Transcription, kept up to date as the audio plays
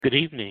Good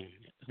evening.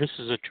 This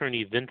is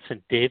Attorney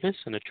Vincent Davis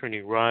and Attorney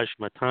Raj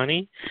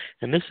Matani,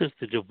 and this is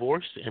the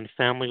Divorce and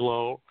Family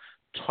Law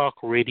Talk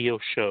Radio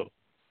Show.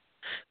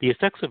 The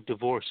effects of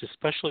divorce,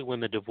 especially when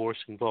the divorce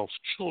involves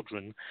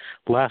children,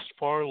 last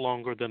far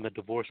longer than the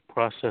divorce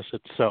process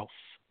itself.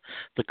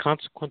 The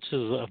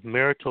consequences of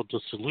marital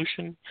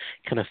dissolution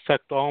can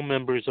affect all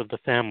members of the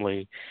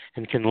family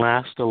and can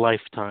last a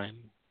lifetime.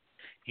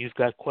 You've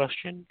got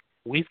questions,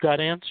 we've got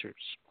answers.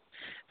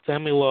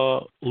 Family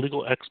law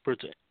legal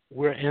experts,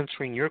 we're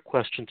answering your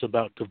questions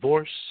about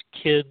divorce,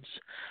 kids,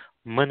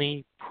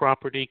 money,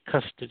 property,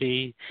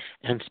 custody,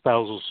 and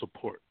spousal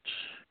support.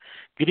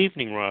 Good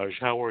evening, Raj.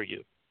 How are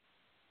you?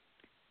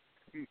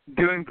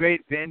 Doing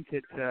great, Vince.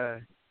 It's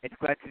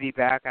glad to be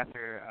back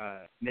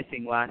after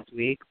missing last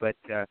week, but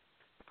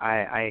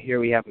I hear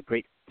we have a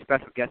great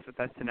special guest with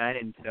us tonight,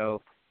 and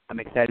so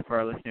I'm excited for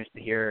our listeners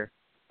to hear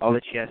all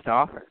that she has to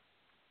offer.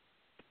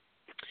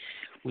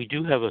 We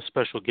do have a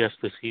special guest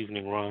this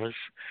evening, Raj.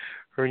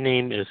 Her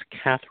name is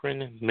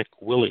Catherine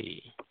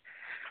McWillie.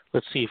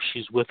 Let's see if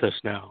she's with us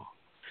now.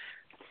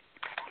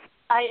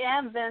 I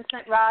am,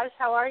 Vincent. Raj,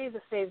 how are you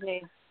this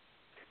evening?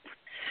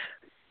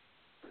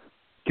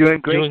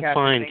 Doing great, Doing Catherine.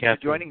 fine, Thanks Catherine.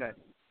 for joining us.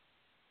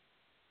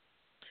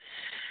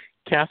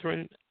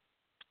 Catherine,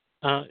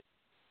 I'm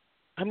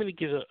going to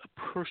give a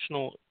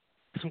personal,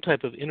 some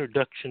type of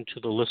introduction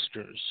to the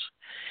listeners.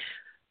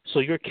 So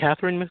you're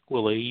Catherine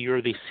McWillie.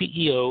 You're the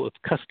CEO of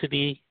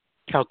Custody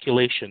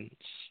Calculations.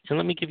 And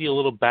let me give you a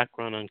little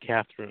background on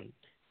Catherine.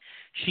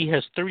 She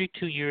has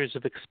 32 years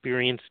of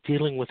experience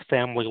dealing with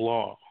family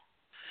law,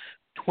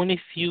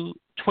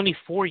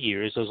 24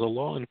 years as a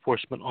law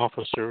enforcement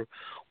officer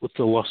with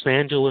the Los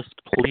Angeles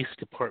Police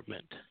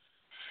Department.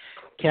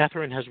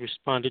 Catherine has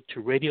responded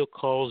to radio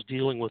calls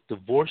dealing with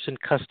divorce and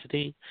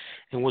custody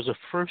and was a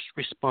first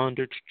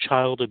responder to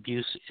child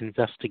abuse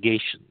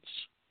investigations.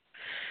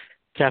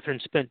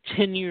 Catherine spent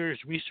 10 years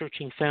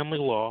researching family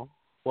law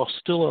while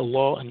still a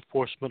law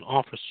enforcement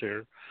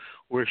officer,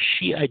 where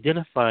she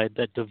identified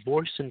that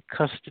divorce and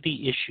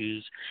custody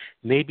issues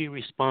may be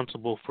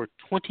responsible for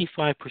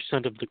 25%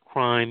 of the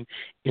crime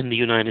in the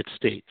United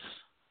States.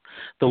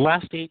 The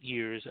last 8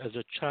 years as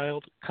a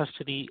child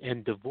custody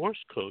and divorce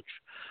coach,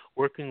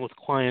 working with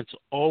clients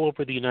all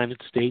over the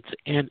United States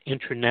and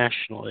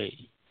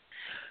internationally.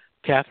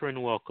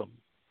 Catherine, welcome.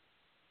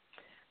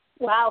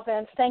 Wow,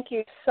 Vince, thank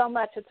you so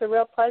much. It's a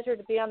real pleasure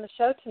to be on the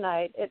show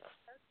tonight. It's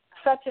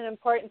such an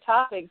important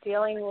topic,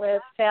 dealing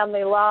with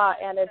family law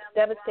and its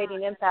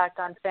devastating impact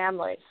on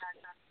families.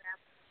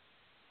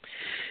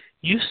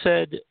 You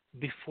said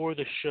before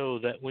the show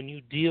that when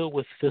you deal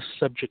with this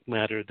subject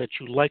matter that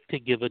you like to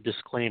give a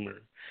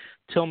disclaimer.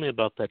 Tell me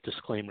about that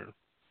disclaimer.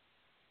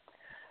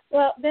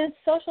 Well, Vince,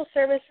 social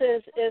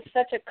services is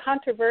such a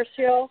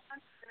controversial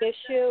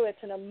issue.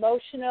 It's an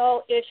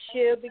emotional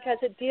issue because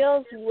it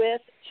deals with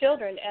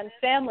children and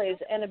families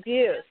and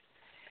abuse.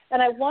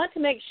 And I want to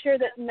make sure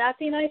that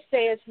nothing I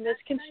say is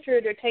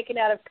misconstrued or taken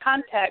out of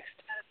context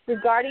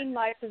regarding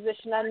my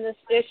position on this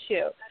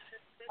issue.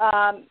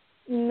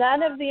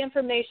 None of the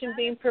information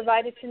being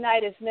provided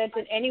tonight is meant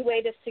in any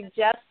way to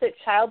suggest that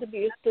child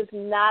abuse does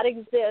not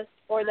exist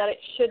or that it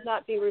should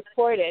not be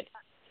reported.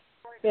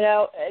 You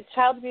know,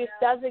 child abuse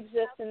does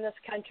exist in this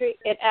country.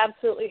 It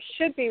absolutely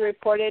should be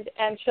reported,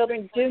 and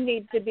children do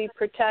need to be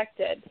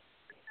protected.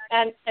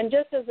 And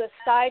just as a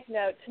side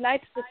note,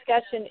 tonight's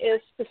discussion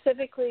is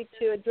specifically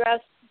to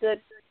address the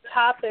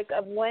topic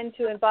of when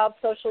to involve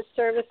social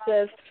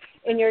services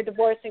in your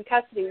divorce and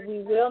custody.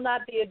 We will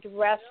not be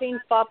addressing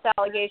false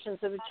allegations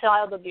of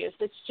child abuse.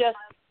 It's just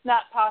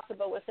not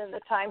possible within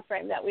the time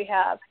frame that we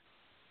have.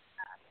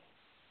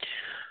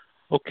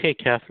 Okay,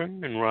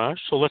 Catherine and Raj,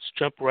 so let's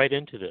jump right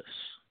into this.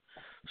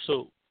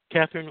 So,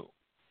 Catherine,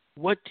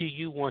 what do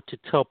you want to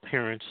tell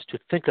parents to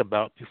think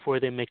about before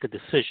they make a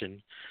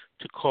decision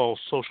to call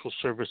social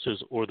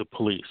services or the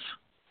police?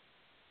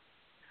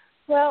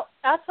 Well,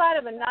 outside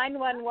of a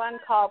 911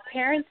 call,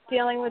 parents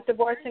dealing with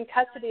divorce and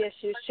custody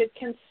issues should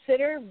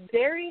consider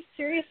very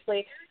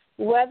seriously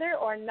whether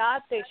or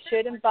not they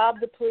should involve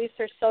the police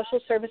or social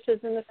services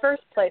in the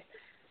first place.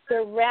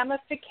 The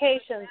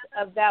ramifications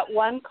of that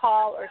one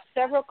call or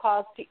several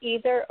calls to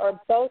either or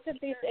both of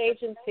these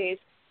agencies,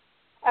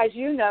 as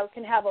you know,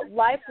 can have a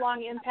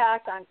lifelong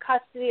impact on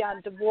custody, on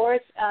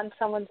divorce, on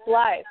someone's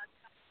life.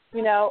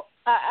 You know,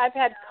 I've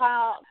had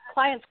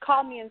clients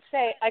call me and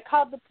say, I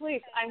called the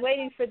police, I'm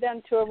waiting for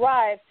them to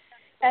arrive,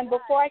 and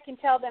before I can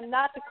tell them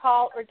not to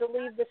call or to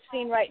leave the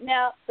scene right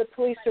now, the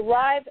police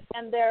arrive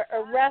and they're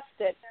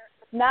arrested,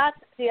 not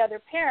the other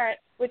parent,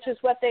 which is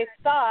what they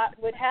thought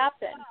would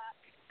happen.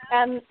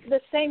 And the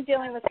same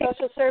dealing with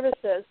social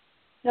services.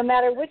 No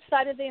matter which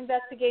side of the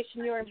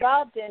investigation you're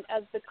involved in,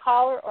 as the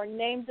caller or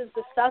named as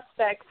the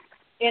suspect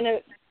in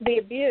the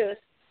abuse,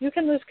 you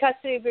can lose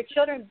custody of your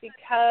children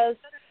because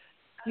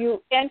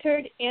you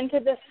entered into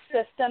the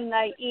system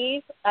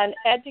naive,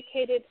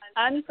 uneducated,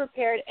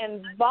 unprepared,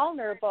 and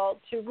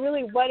vulnerable to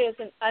really what is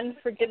an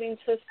unforgiving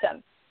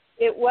system.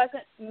 It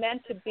wasn't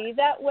meant to be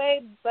that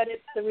way, but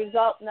it's the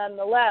result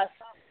nonetheless.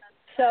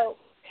 So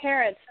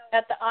parents,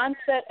 at the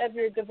onset of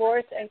your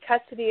divorce and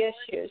custody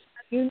issues,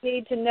 you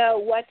need to know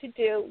what to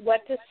do,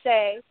 what to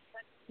say,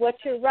 what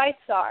your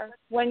rights are,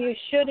 when you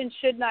should and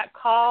should not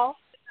call,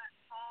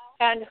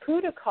 and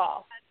who to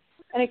call.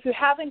 And if you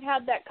haven't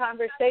had that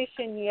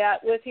conversation yet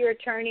with your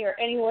attorney or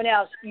anyone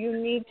else, you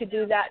need to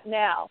do that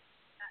now,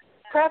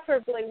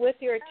 preferably with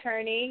your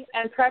attorney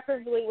and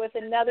preferably with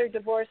another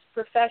divorce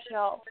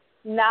professional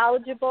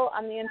knowledgeable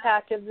on the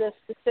impact of this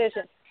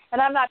decision. And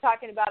I'm not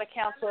talking about a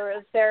counselor or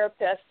a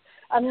therapist,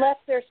 unless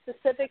they're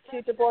specific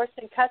to divorce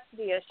and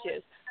custody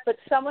issues, but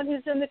someone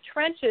who's in the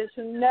trenches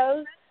who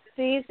knows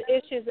these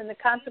issues and the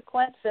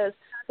consequences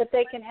that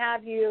they can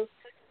have you,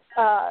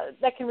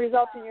 that can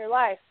result in your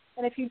life.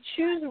 And if you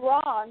choose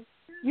wrong,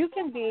 you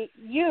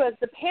as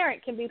the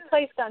parent can be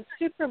placed on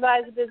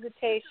supervised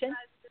visitation.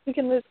 You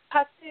can lose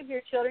custody of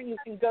your children. You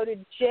can go to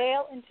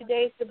jail in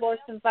today's divorce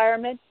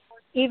environment,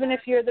 even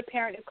if you're the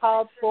parent who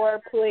called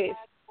for police.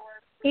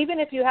 Even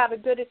if you have a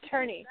good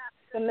attorney,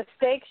 the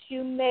mistakes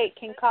you make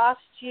can cost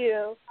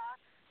you,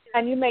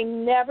 and you may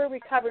never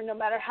recover no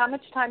matter how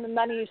much time and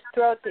money you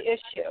throw at the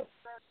issue.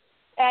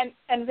 And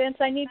Vince,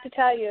 I need to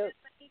tell you,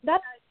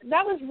 that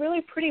was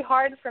really pretty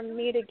hard for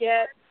me to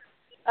get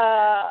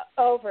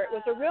over. It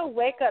was a real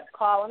wake-up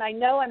call, and I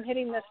know I'm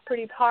hitting this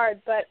pretty hard,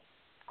 but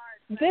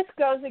this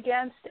goes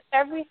against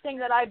everything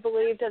that I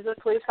believed as a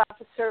police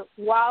officer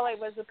while I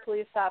was a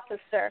police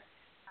officer.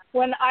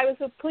 When I was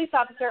a police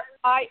officer,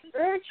 I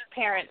urged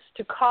parents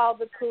to call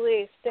the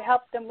police to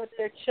help them with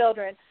their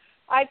children.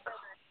 I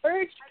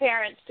urged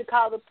parents to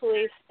call the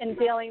police in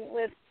dealing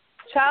with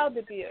child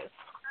abuse.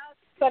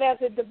 But as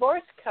a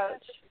divorce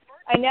coach,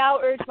 I now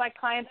urge my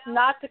clients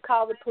not to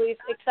call the police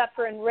except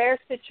for in rare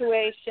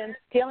situations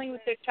dealing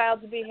with their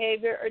child's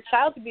behavior or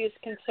child abuse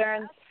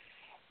concerns,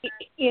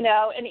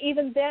 and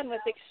even then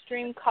with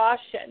extreme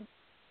caution.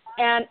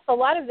 And a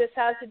lot of this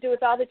has to do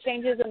with all the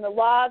changes in the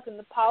laws and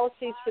the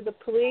policies for the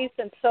police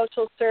and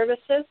social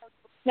services.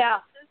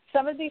 Now,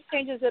 some of these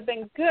changes have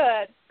been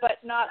good,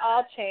 but not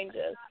all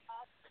changes.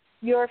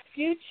 Your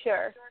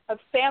future, a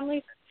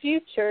family's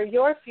future,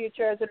 your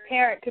future as a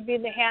parent could be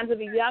in the hands of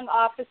a young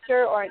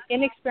officer or an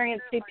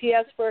inexperienced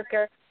CPS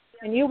worker,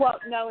 and you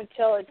won't know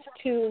until it's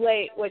too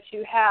late what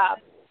you have.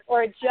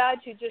 Or a judge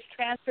who just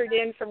transferred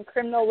in from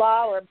criminal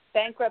law or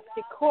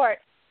bankruptcy court,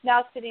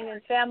 now sitting in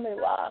family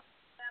law.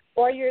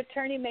 Or your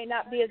attorney may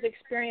not be as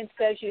experienced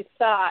as you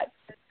thought.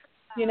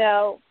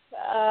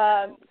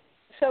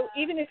 So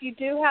even if you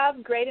do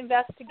have great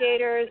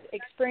investigators,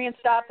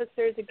 experienced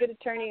officers, a good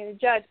attorney, and a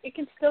judge, it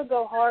can still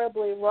go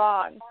horribly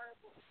wrong.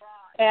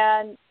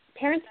 And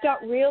parents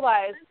don't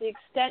realize the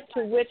extent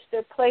to which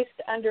they're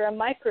placed under a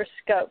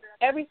microscope.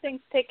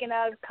 Everything's taken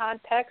out of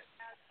context.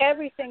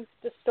 Everything's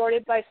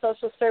distorted by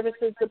social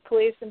services, the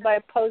police, and by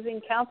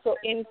opposing counsel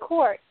in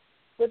court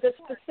with a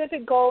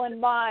specific goal in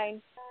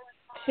mind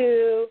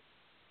to,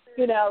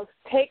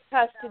 take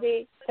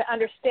custody, to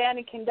understand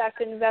and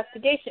conduct an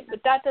investigation.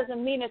 But that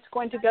doesn't mean it's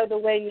going to go the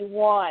way you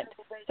want.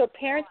 So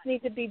parents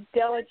need to be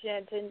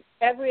diligent in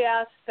every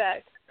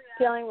aspect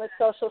dealing with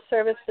social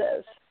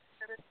services.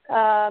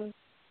 I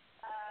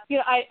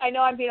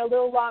know I'm being a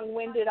little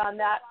long-winded on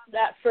that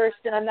first,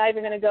 and I'm not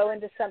even going to go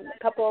into a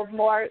couple of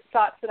more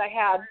thoughts that I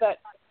have, but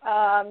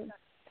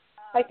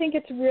I think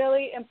it's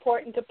really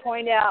important to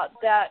point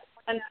out that,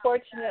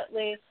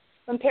 unfortunately,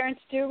 when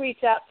parents do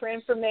reach out for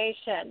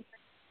information,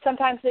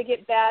 sometimes they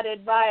get bad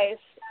advice,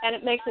 and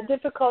it makes it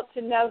difficult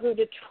to know who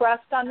to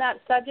trust on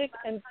that subject,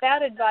 and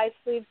bad advice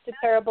leads to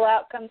terrible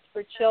outcomes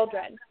for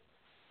children.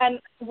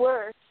 And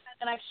worse,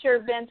 and I'm sure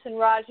Vince and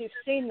Raj, you've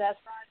seen this,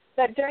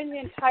 that during the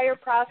entire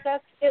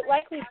process, it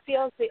likely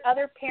feels the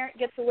other parent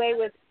gets away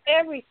with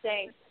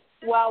everything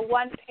while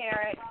one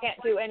parent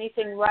can't do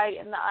anything right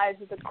in the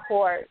eyes of the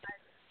court.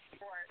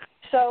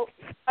 So,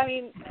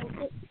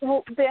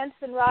 Vince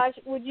and Raj,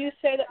 would you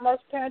say that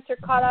most parents are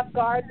caught off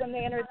guard when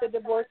they enter the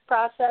divorce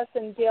process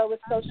and deal with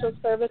social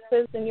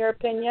services, in your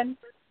opinion?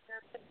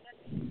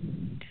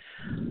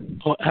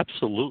 Oh,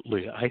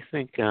 absolutely. I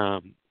think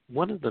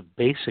one of the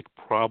basic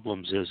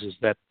problems is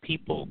that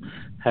people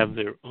have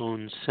their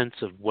own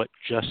sense of what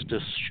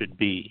justice should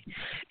be,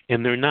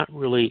 and they're not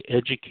really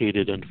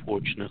educated,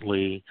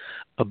 unfortunately,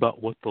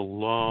 about what the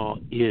law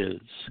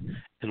is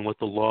and what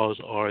the laws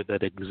are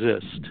that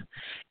exist.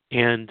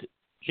 And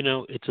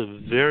it's a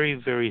very,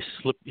 very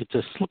it's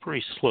a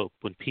slippery slope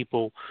when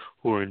people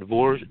who are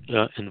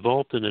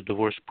involved in a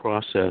divorce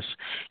process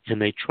and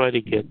they try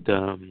to get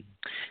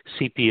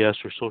CPS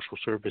or social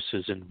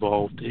services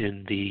involved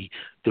in the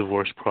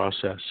divorce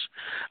process.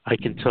 I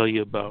can tell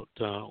you about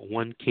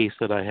one case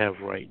that I have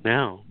right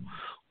now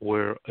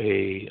where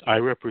I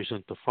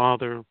represent the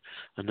father,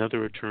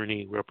 another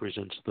attorney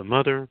represents the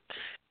mother,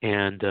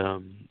 and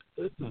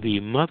the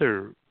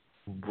mother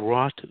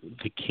brought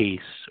the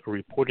case, or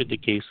reported the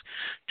case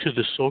to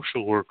the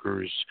social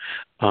workers,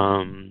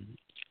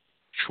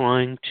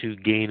 trying to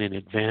gain an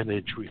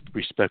advantage with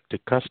respect to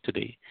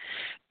custody.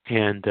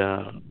 And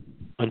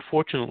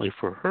unfortunately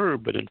for her,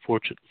 but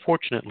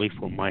fortunately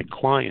for my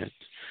client,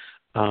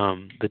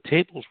 the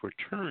tables were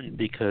turned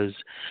because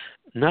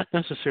not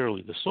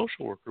necessarily the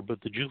social worker,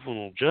 but the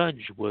juvenile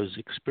judge was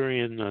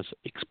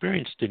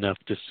experienced enough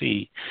to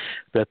see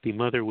that the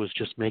mother was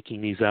just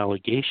making these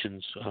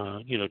allegations,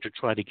 to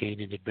try to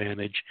gain an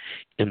advantage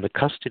in the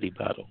custody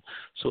battle.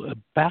 So it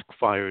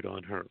backfired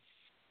on her,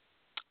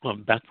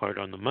 backfired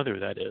on the mother,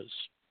 that is.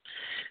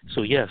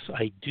 So yes,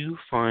 I do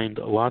find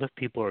a lot of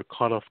people are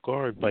caught off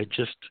guard by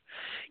just,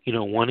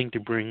 wanting to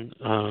bring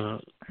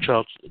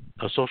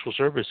social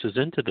services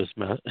into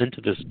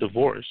this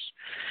divorce,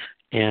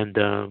 and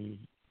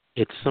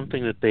it's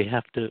something that they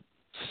have to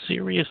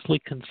seriously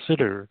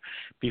consider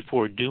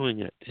before doing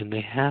it. And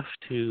they have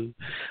to.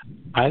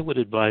 I would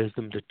advise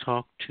them to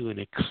talk to an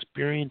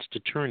experienced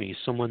attorney,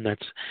 someone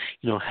that's,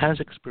 has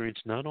experience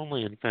not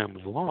only in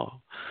family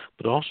law,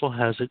 but also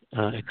has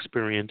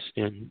experience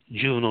in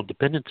juvenile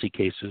dependency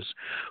cases,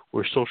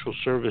 where social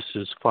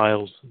services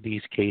files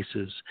these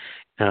cases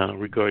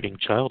regarding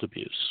child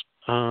abuse.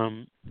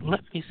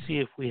 Let me see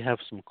if we have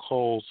some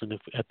calls, and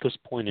if at this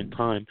point in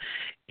time,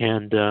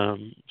 and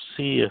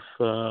see if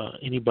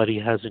anybody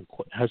has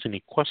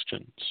any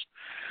questions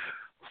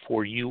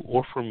for you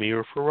or for me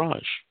or for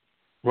Raj.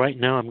 Right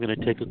now, I'm going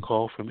to take a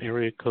call from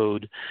area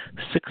code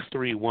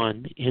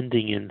 631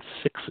 ending in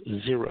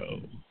 60.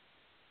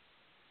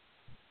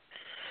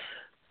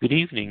 Good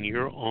evening.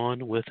 You're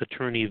on with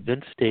Attorney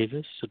Vince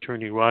Davis,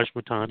 Attorney Raj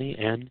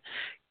Matani, and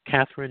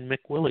Catherine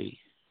McWillie.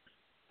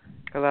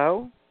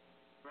 Hello?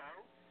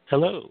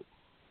 Hello.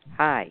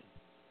 Hi.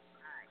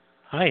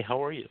 Hi,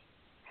 how are you?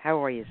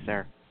 How are you,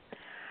 sir?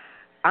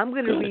 I'm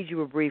going to read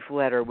you a brief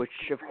letter, which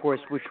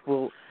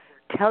will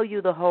tell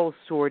you the whole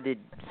sordid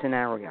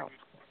scenario.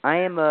 I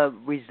am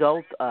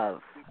adult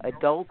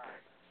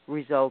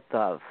result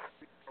of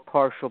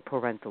partial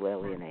parental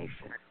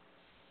alienation.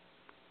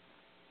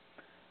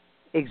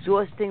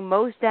 Exhausting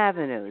most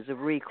avenues of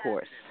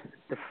recourse,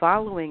 the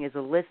following is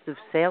a list of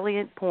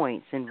salient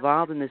points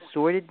involved in the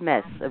sordid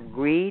mess of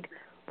greed,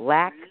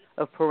 lack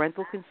of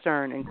parental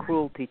concern, and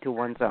cruelty to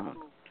one's own.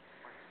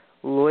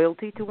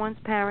 Loyalty to one's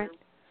parent,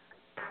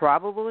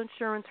 probable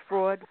insurance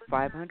fraud,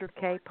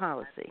 $500K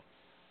policy,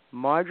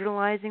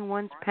 marginalizing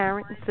one's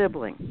parent and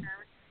sibling,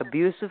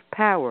 abuse of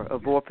power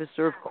of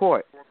officer of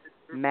court,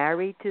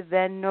 married to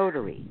then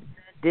notary,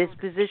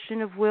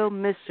 disposition of will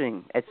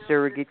missing at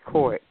surrogate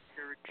court,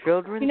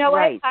 children's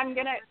rights. I'm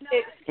going to,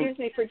 excuse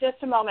me for just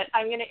a moment,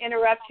 I'm going to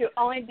interrupt you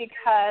only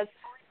because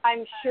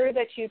I'm sure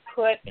that you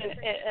put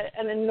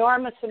an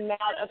enormous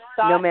amount of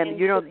thought. No, ma'am,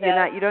 you don't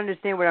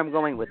understand where I'm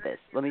going with this.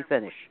 Let me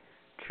finish.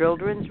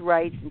 Children's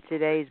rights in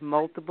today's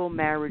multiple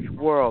marriage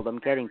world. I'm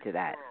getting to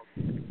that.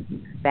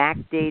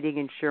 Backdating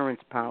insurance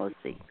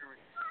policy.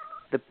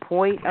 The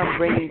point I'm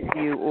bringing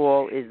to you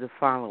all is the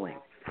following.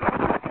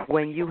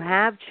 When you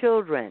have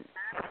children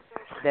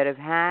that have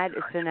had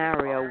a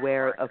scenario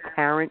where a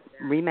parent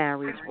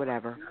remarries,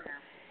 whatever,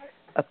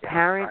 a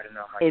parent,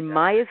 in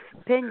my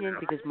opinion,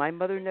 because my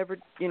mother never,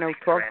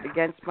 talked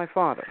against my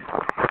father,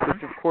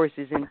 which of course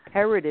is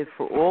imperative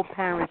for all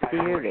parents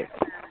to hear this,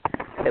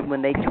 that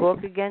when they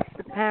talk against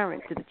the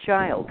parent to the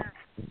child,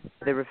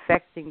 they're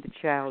affecting the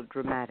child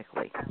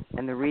dramatically.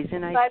 And the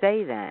reason I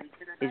say that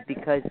is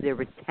because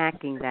they're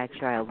attacking that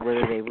child,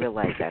 whether they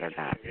realize that or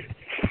not.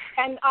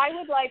 And I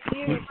would like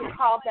you to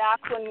call back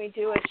when we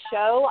do a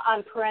show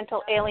on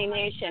parental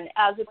alienation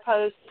as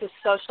opposed to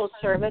social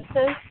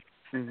services.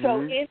 Mm-hmm.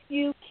 So if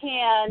you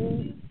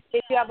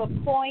have a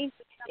point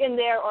in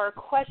there or a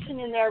question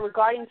in there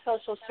regarding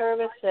social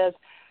services,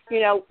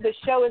 the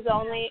show is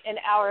only an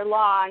hour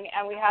long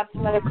and we have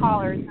some other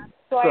callers.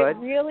 So Good. I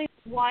really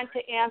want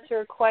to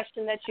answer a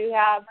question that you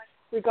have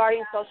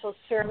regarding social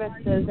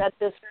services at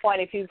this point.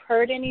 If you've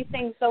heard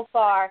anything so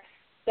far,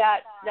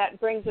 that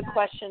brings a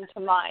question to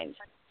mind.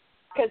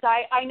 Because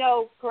I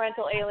know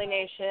parental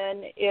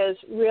alienation is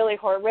really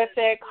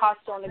horrific.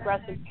 Hostile and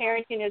aggressive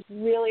parenting is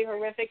really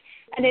horrific.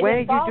 And when are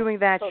you doing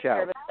that show?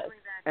 Services.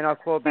 And I'll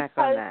call back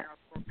on that.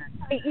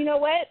 You know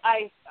what?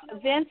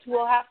 Vince,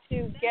 we'll have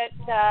to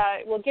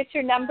we'll get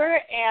your number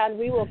and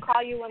we will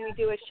call you when we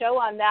do a show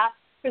on that.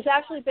 There's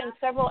actually been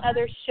several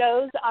other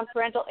shows on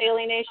parental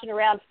alienation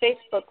around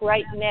Facebook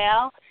right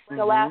now in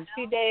the last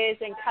few days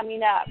and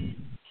coming up.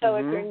 So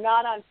if you're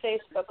not on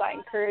Facebook, I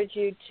encourage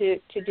you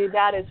to do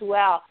that as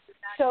well.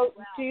 So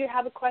do you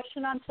have a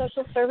question on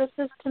social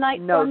services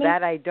tonight? No,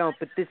 that I don't,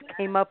 but this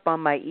came up on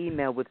my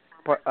email with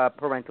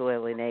parental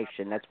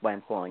alienation. That's why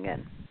I'm calling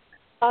in.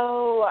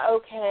 Oh,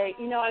 okay.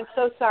 I'm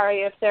so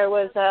sorry if there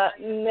was a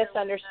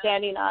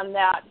misunderstanding on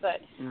that,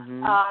 but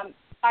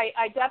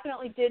I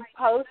definitely did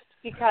post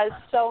because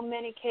so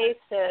many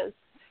cases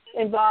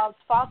involve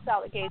false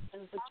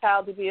allegations of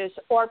child abuse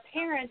or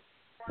parents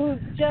who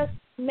just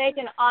make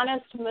an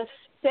honest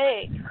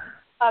mistake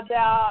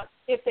about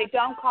if they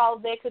don't call,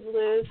 they could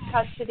lose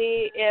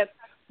custody. If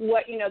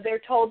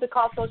they're told to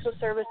call social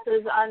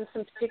services on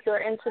some particular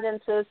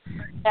incidences,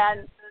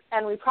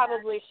 and we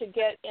probably should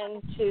get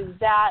into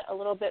that a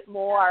little bit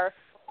more.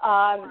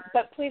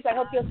 But please, I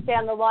hope you'll stay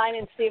on the line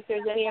and see if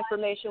there's any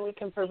information we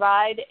can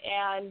provide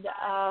and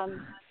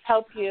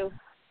help you.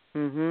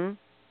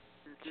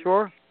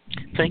 Sure.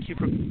 Thank you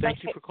for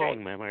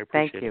calling, ma'am. I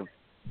appreciate Thank you.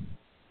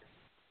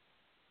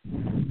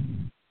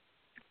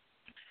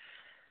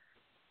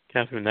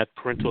 Catherine, that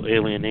parental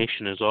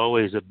alienation is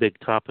always a big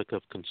topic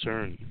of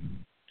concern.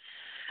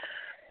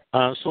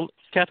 So,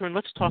 Catherine,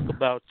 let's talk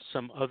about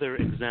some other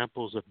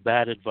examples of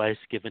bad advice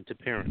given to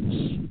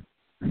parents.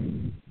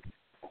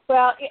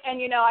 Well,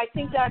 and I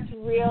think that's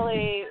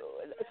really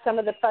some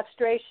of the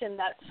frustration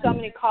that so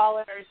many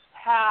callers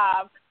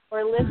have,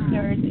 or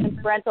listeners, in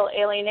parental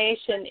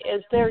alienation,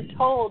 is they're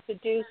told to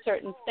do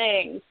certain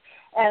things.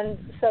 And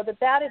so the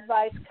bad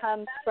advice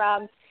comes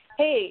from,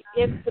 hey,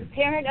 if the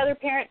other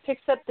parent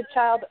picks up the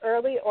child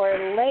early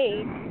or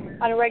late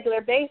on a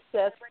regular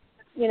basis,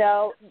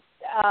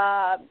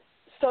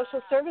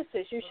 social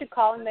services, you should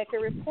call and make a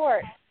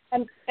report.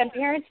 And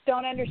parents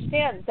don't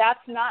understand that's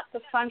not the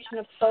function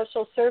of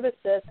social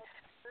services.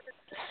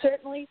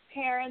 Certainly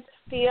parents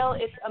feel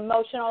it's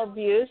emotional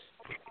abuse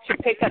to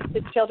pick up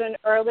the children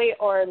early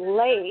or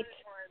late,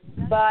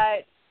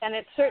 and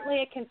it's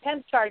certainly a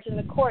contempt charge in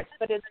the courts,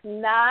 but it's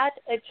not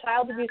a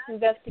child abuse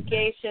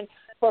investigation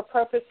for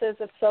purposes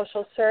of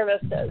social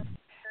services.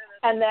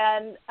 And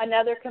then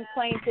another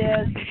complaint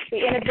is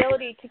the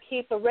inability to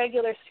keep a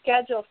regular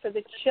schedule for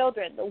the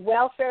children. The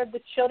welfare of the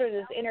children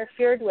is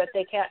interfered with.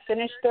 They can't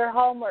finish their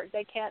homework.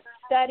 They can't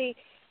study.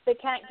 They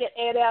can't get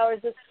 8 hours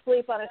of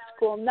sleep on a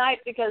school night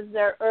because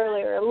they're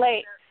early or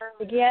late.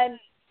 Again,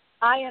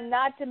 I am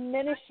not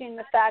diminishing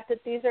the fact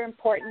that these are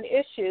important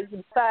issues,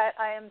 but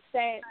I am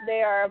saying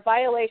they are a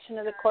violation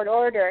of the court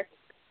order,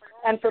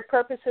 and for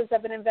purposes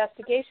of an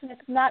investigation,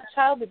 it's not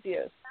child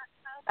abuse.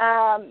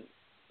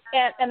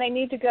 And they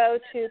need to go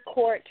to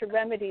court to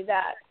remedy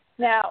that.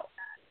 Now,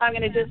 I'm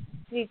going to just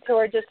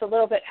detour just a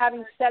little bit.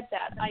 Having said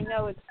that, I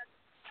know it's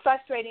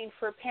frustrating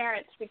for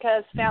parents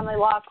because family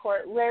law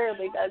court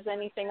rarely does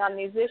anything on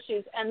these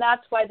issues, and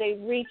that's why they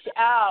reach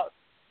out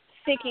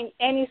seeking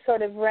any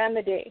sort of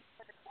remedy.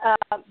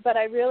 But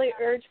I really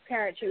urge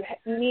parents, you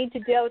need to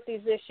deal with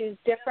these issues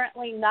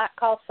differently, not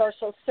call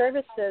social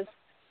services,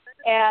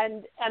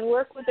 and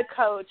work with a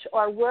coach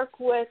or work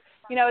with,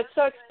 it's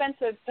so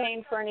expensive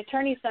paying for an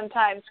attorney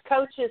sometimes.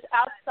 Coaches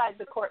outside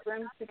the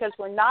courtroom, because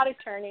we're not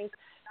attorneys,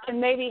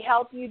 can maybe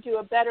help you do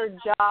a better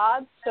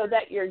job so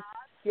that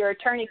your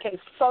attorney can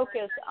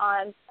focus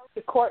on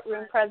the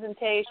courtroom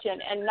presentation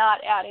and not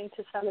adding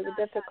to some of the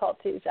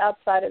difficulties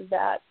outside of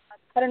that.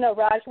 I don't know,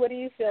 Raj, what do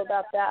you feel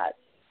about that?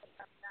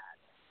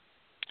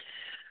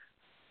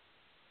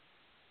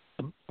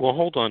 Well,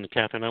 hold on,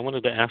 Catherine. I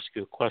wanted to ask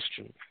you a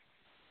question.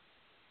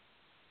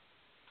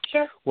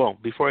 Sure. Well,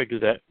 before I do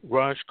that,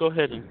 Raj, go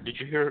ahead. And did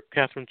you hear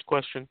Catherine's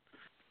question?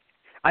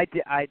 I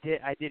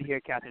did hear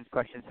Catherine's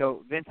question.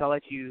 So, Vince, I'll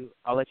let you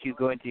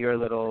go into your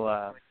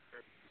little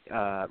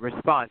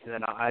response, and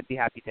then I'd be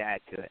happy to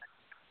add to it.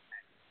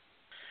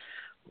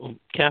 Well,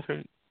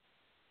 Catherine,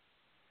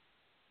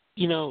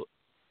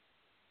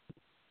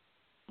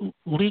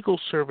 legal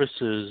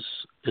services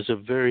is a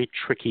very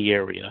tricky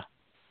area.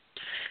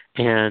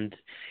 And,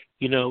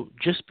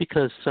 just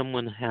because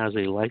someone has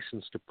a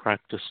license to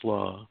practice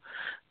law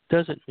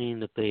doesn't mean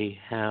that they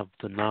have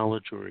the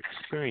knowledge or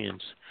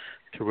experience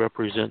to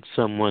represent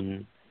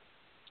someone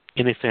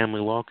in a family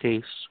law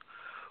case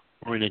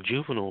or in a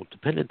juvenile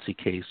dependency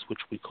case, which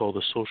we call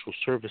the social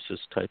services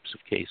types of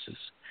cases.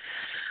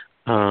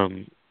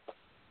 I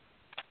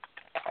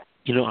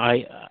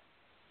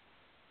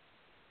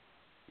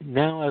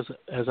now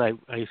as I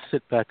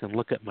sit back and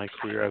look at my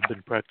career, I've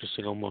been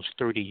practicing almost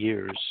 30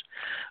 years.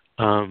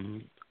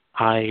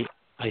 I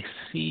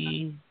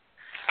see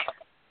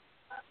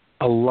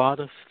a lot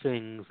of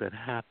things that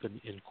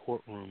happen in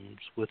courtrooms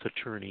with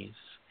attorneys,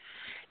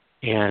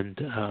 and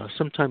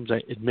sometimes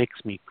it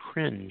makes me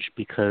cringe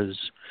because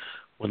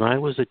when I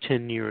was a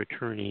 10-year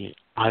attorney,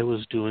 I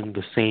was doing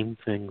the same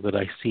thing that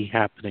I see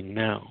happening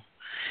now.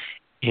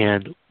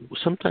 And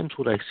sometimes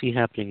what I see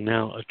happening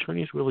now,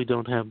 attorneys really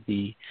don't have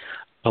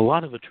a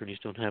lot of attorneys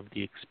don't have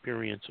the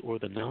experience or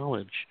the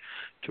knowledge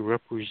to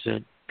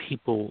represent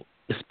people,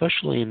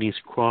 especially in these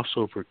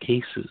crossover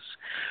cases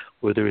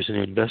where there is an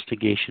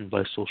investigation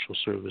by social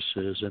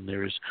services and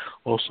there is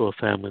also a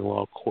family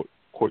law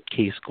court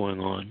case going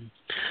on.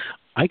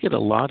 I get a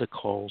lot of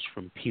calls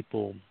from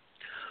people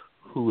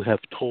who have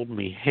told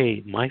me,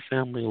 hey, my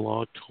family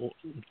law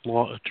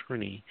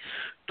attorney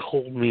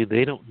told me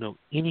they don't know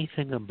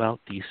anything about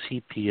these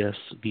CPS,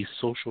 these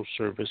social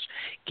service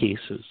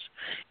cases,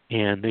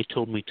 and they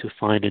told me to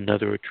find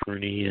another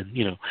attorney, and,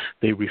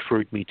 they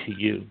referred me to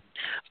you.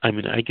 I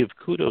mean, I give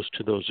kudos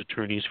to those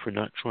attorneys for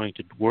not trying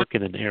to work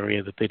in an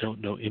area that they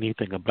don't know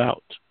anything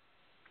about.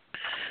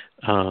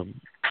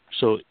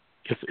 So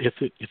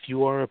if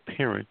you are a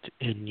parent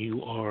and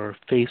you are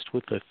faced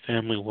with a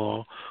family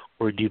law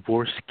or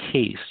divorce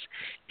case,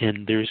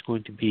 and there's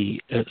going to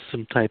be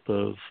some type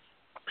of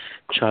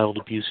child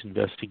abuse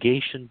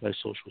investigation by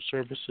social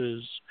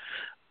services,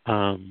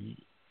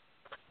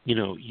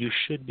 you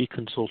should be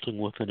consulting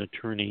with an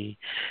attorney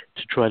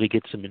to try to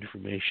get some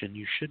information.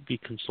 You should be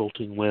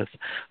consulting with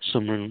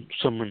someone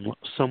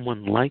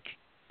like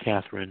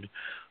Catherine,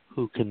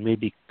 who can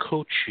maybe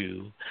coach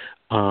you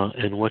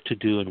and what to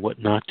do and what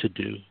not to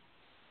do.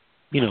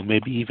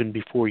 Maybe even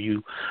before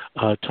you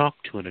talk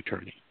to an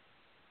attorney.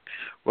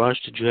 Raj,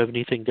 did you have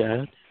anything to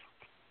add?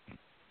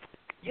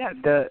 Yeah,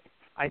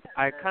 I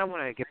kind of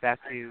want to get back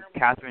to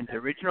Catherine's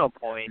original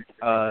point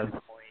of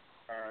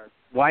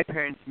why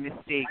parents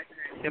mistake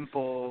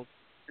simple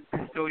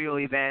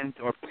custodial events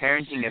or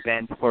parenting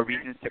events for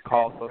reasons to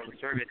call social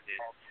services.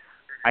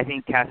 I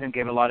think Catherine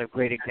gave a lot of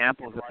great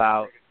examples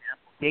about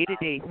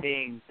day-to-day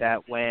things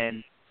that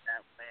when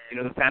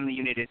the family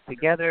unit is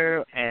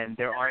together and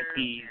there aren't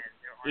these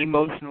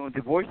emotional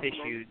divorce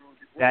issues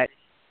that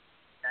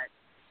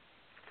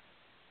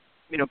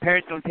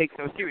parents don't take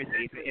so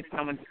seriously. If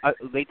someone's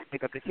late to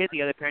pick up the kid,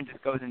 the other parent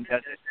just goes and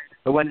does it.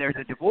 But when there's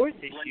a divorce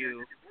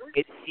issue,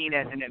 it's seen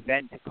as an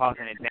event to cause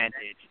an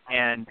advantage.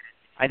 And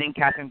I think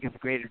Catherine gives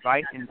great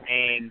advice in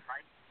saying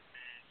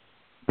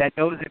that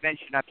those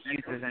events should not be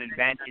used as an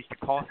advantage to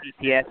call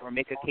CPS or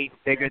make a case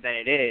bigger than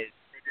it is.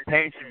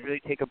 Parents should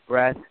really take a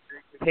breath,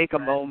 take a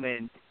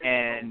moment,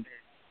 and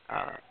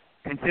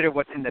consider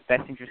what's in the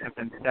best interest of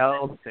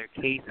themselves, their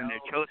case, and their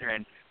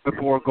children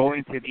before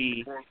going to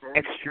the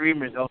extreme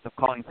results of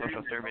calling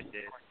social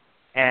services.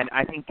 And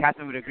I think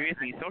Catherine would agree with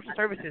me. Social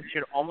services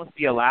should almost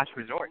be a last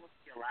resort.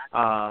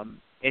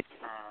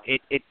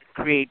 It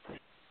creates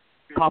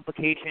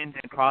complications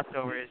and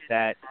crossovers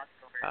that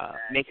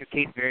make your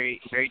case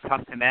very, very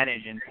tough to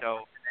manage. And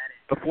so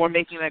before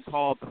making that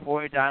call,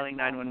 before dialing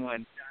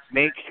 911,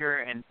 make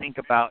sure and think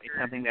about it's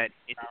something that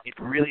it's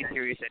really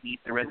serious that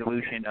needs the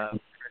resolution of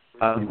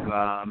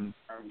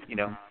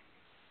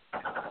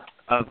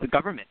the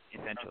government,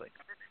 essentially.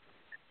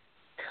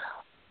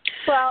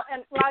 Well,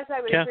 and Raj,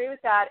 I would agree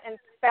with that. In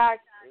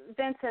fact,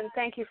 Vincent,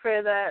 thank you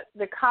for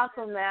the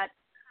compliment.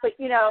 But,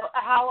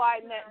 how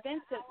I met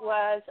Vincent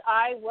was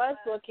I was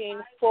looking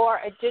for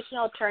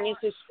additional attorneys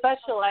who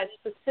specialize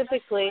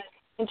specifically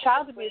in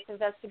child abuse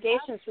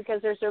investigations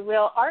because there's a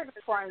real art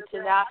form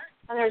to that,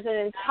 and there's an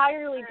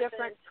entirely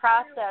different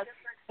process.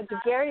 It's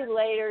very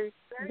later,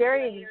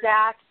 very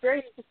exact,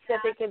 very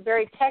specific, and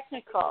very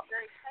technical.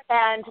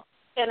 And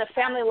in a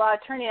family law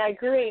attorney, I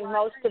agree,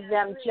 most of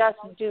them just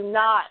do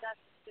not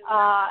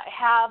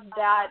have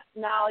that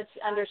knowledge,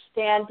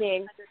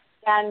 understanding,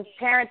 and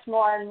parents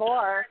more and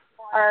more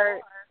are,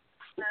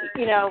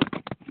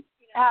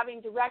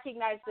 having to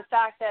recognize the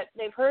fact that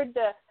they've heard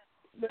the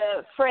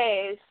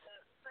phrase,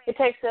 it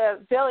takes a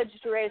village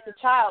to raise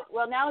a child.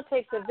 Well, now it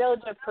takes a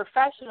village of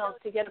professionals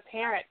to get a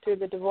parent through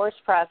the divorce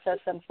process,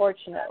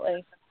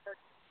 unfortunately.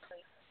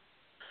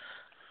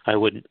 I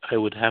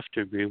would have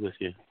to agree with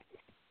you.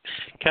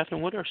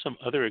 Catherine, what are some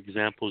other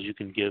examples you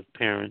can give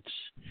parents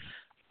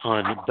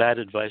on bad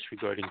advice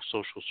regarding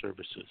social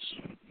services?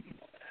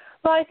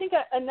 Well, I think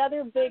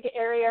another big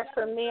area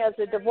for me as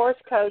a divorce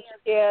coach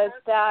is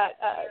that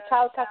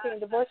child custody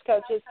and divorce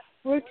coach is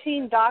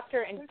routine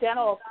doctor and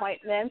dental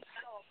appointments,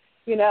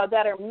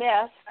 that are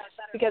missed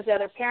because the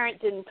other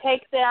parent didn't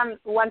take them.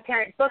 One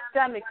parent booked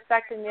them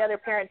expecting the other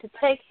parent to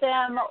take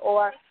them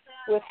or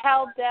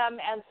withheld them,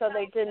 and so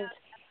they didn't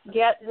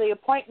get the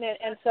appointment.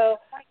 And so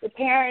the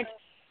parent,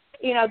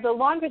 the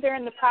longer they're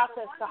in the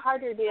process, the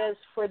harder it is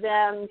for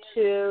them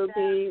to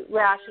be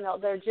rational.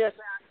 They're just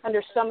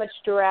under so much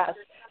duress.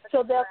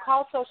 So they'll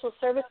call social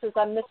services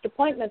on missed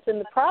appointments, and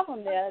the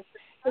problem is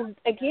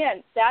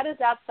again, that is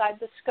outside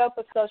the scope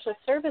of social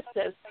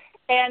services.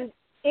 And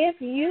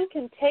if you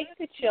can take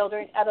the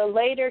children at a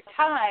later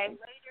time,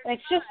 and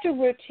it's just a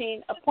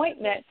routine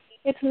appointment,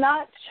 it's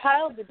not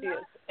child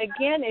abuse.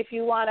 Again, if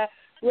you want to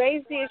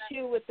raise the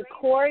issue with the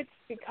courts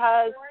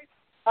because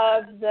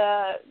of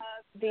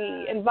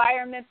the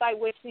environment by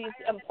which these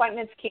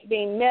appointments keep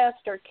being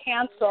missed or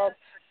canceled,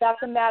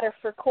 that's a matter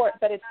for court,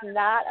 but it's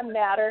not a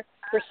matter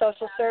for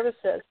social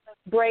services.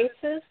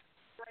 Braces,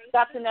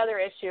 that's another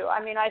issue.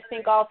 I mean, I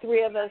think all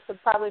three of us have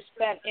probably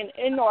spent an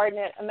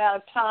inordinate amount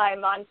of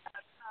time on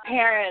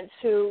parents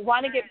who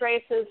want to get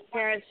braces,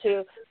 parents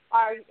who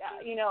are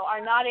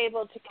not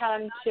able to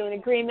come to an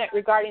agreement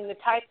regarding the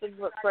type of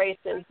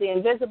braces, the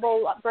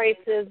invisible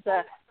braces,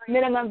 the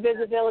minimum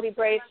visibility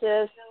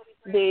braces,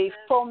 the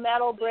full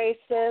metal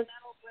braces,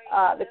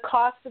 the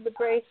cost of the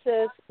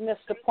braces,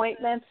 missed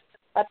appointments.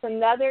 That's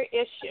another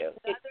issue.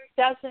 It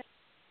doesn't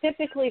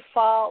typically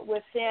fall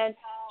within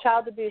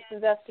child abuse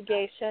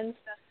investigations.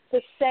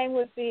 The same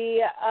would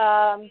be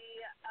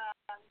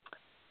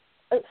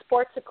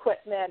sports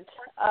equipment.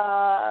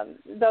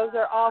 Those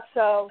are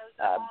also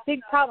big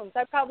problems.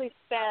 I probably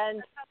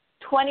spend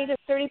 20 to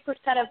 30%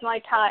 of my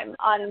time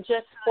on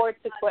just sports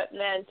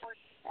equipment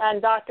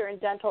and doctor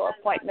and dental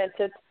appointments.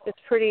 It's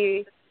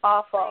pretty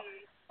awful.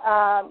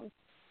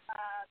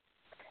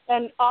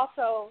 And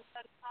also,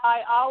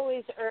 I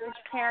always urge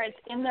parents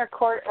in their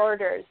court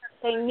orders,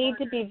 they need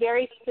to be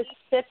very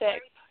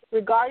specific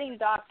regarding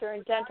doctor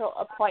and dental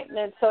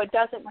appointments so it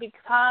doesn't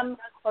become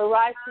or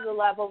rise to the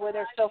level where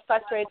they're so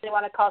frustrated they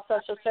want to call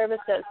social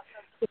services.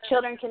 The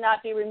children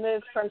cannot be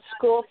removed from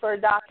school for a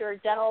doctor or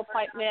dental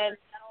appointment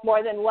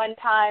more than one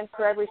time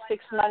for every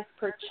 6 months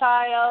per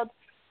child.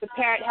 The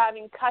parent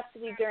having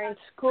custody during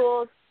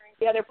school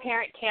the other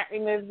parent can't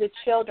remove the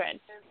children.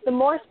 The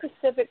more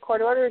specific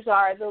court orders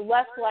are, the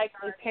less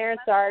likely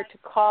parents are to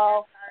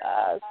call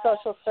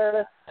social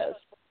services.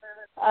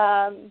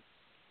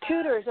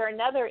 Tutors are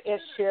another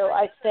issue,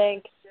 I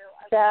think,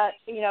 that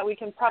we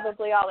can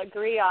probably all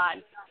agree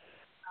on.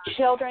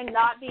 Children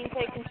not being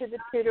taken to the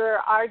tutor,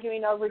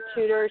 arguing over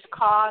tutors'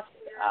 costs,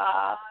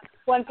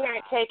 one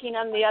parent taking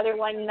them, the other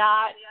one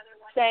not,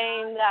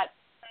 saying that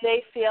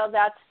they feel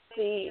that's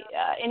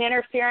an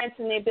interference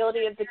in the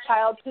ability of the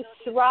child to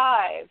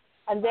thrive,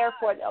 and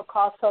therefore they'll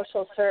call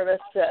social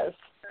services.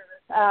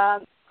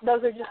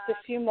 Those are just a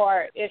few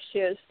more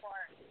issues.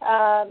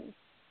 And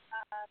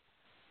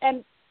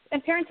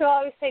parents will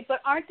always say, but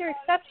aren't there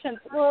exceptions?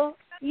 Well,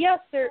 yes,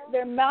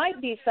 there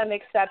might be some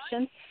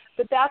exceptions,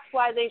 but that's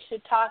why they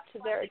should talk to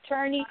their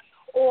attorney,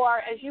 or,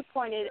 as you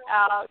pointed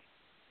out,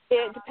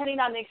 depending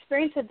on the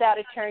experience of that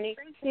attorney,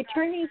 the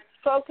attorney's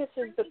focus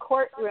is the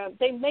courtroom.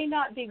 They may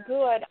not be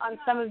good on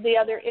some of the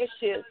other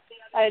issues.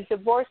 A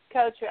divorce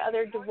coach or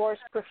other divorce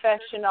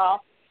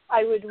professional,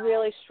 I would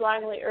really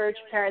strongly urge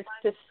parents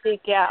to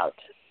seek out.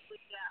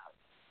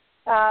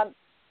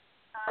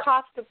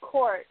 Cost of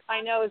court,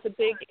 I know, is a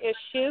big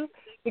issue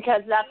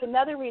because that's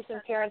another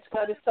reason parents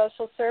go to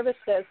social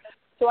services.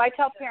 So I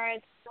tell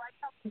parents,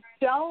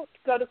 don't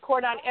go to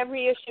court on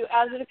every issue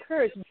as it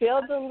occurs.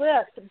 Build a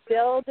list.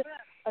 Build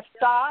a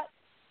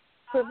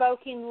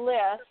thought-provoking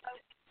list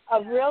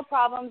of real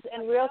problems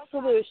and real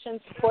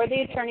solutions for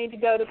the attorney to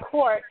go to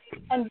court,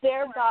 and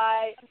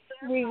thereby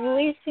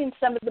releasing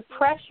some of the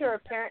pressure a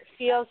parent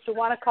feels to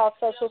want to call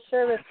social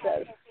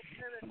services.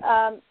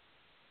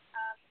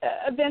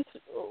 Vince,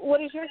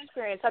 what is your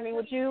experience? I mean,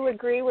 would you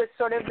agree with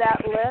sort of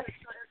that list?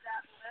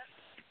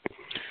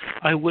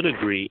 I would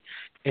agree.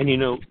 And,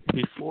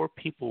 before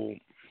people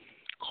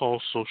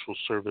call social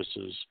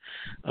services,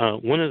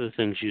 one of the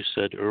things you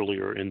said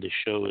earlier in the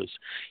show is,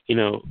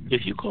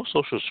 if you call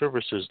social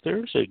services,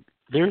 there's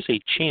a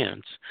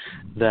chance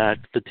that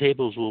the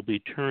tables will be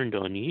turned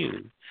on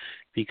you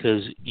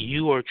because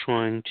you are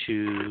trying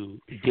to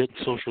get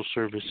social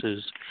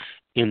services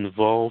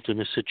involved in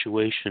a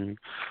situation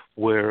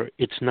where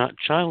it's not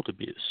child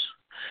abuse.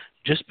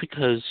 Just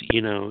because,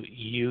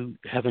 you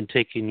haven't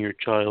taken your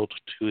child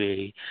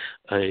to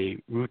a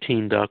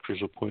routine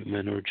doctor's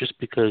appointment, or just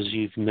because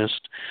you've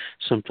missed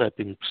some type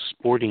of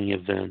sporting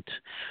event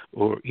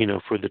or,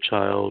 for the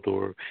child,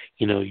 or,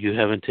 you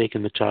haven't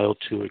taken the child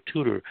to a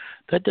tutor,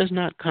 that does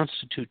not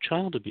constitute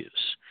child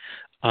abuse.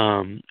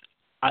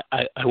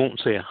 I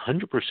won't say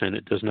 100%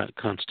 it does not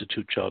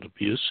constitute child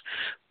abuse,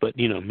 but,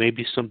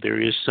 maybe there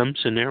is some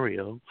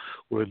scenario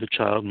where the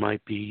child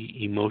might be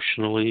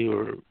emotionally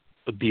or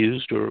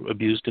abused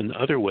in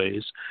other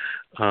ways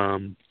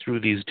through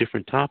these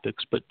different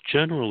topics. But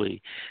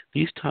generally,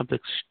 these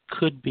topics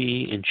could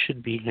be and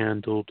should be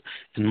handled,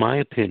 in my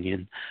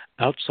opinion,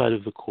 outside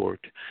of the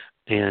court.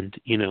 And,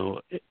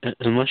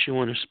 unless you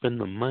want to spend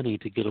the money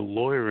to get a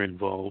lawyer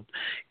involved,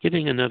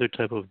 getting another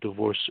type of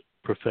divorce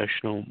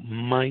professional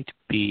might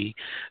be,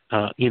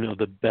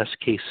 the best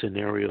case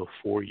scenario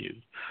for you.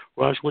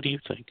 Raj, what do you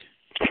think?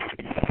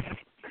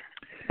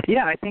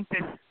 Yeah, I think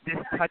this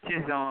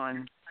touches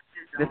on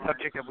the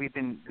subject that we've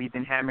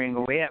been hammering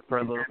away at for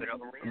a little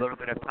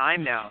bit of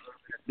time now.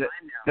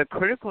 The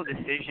critical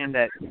decision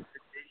that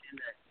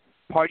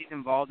parties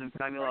involved in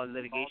family law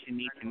litigation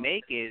need to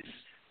make is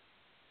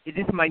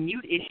this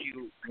minute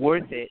issue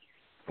worth it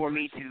for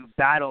me to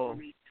battle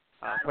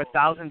for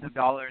thousands of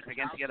dollars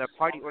against the other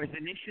party, or is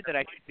it an issue that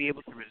I should be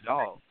able to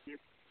resolve?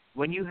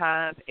 When you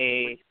have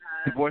a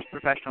divorce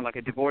professional like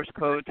a divorce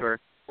coach or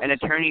an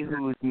attorney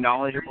who's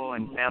knowledgeable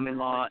in family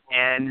law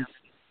and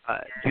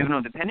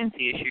juvenile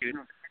dependency issues,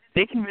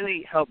 they can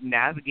really help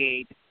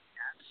navigate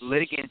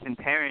litigants and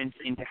parents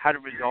into how to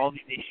resolve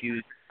these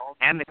issues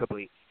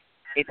amicably.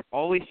 It's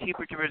always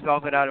cheaper to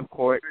resolve it out of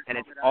court, and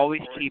it's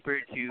always cheaper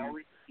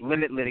to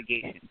limit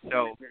litigation.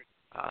 So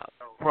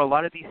for a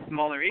lot of these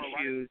smaller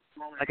issues,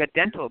 like a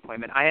dental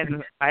appointment, I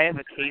have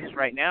a case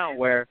right now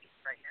where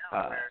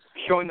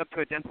showing up to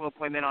a dental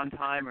appointment on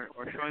time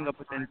or showing up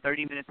within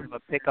 30 minutes of a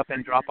pickup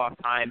and drop-off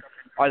time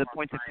are the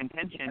points of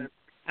contention,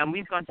 and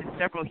we've gone to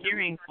several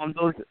hearings on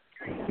those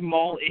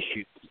small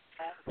issues.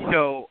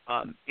 So,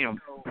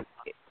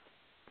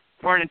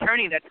 for an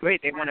attorney, that's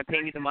great. They want to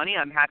pay me the money.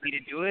 I'm happy to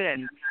do it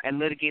and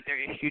litigate their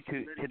issue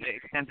to the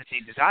extent that they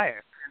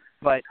desire.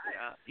 But,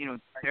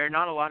 there are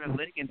not a lot of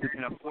litigants who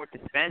can afford to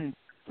spend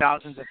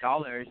thousands of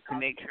dollars to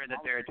make sure that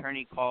their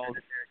attorney calls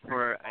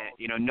for,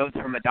 notes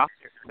from a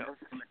doctor.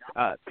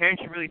 So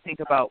parents should really think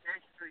about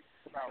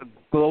the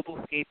global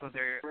scope of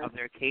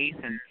their case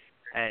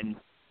and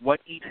what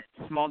each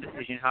small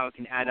decision, how it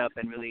can add up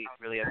and really,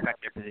 really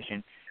affect their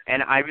position.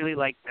 And I really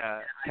like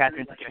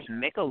Catherine's suggestion.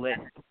 Make a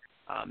list.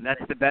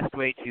 That's the best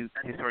way to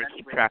sort of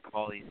keep track of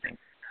all these things.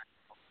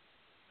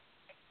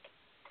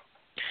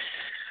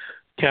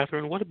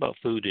 Catherine, what about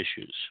food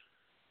issues?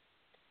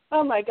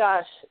 Oh, my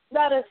gosh.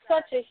 That is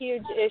such a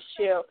huge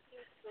issue.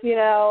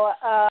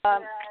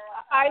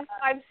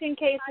 I've seen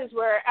cases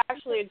where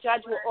actually a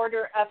judge will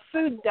order a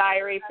food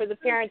diary for the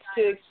parents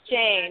to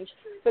exchange,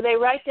 where they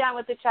write down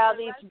what the child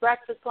eats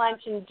breakfast,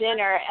 lunch, and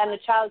dinner, and the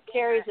child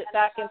carries it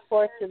back and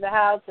forth to the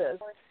houses.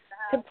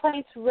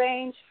 Complaints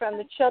range from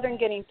the children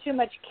getting too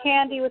much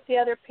candy with the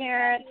other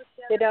parent,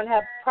 they don't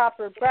have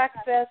proper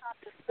breakfast,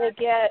 they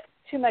get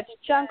too much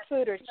junk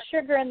food or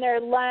sugar in their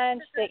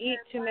lunch, they eat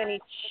too many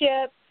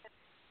chips,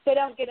 they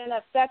don't get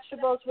enough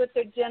vegetables with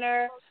their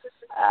dinner.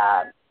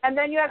 And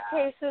then you have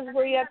cases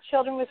where you have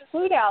children with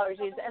food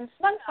allergies, and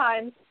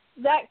sometimes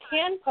that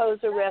can pose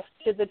a risk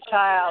to the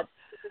child.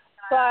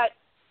 But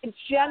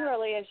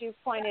generally, as you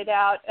pointed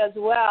out as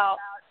well,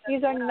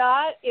 these are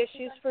not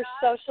issues for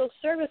social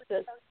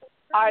services.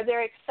 Are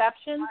there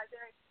exceptions?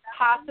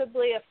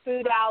 Possibly a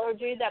food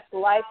allergy that's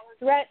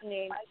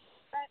life-threatening.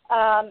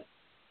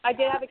 I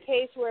did have a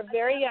case where a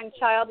very young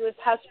child was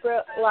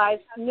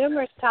hospitalized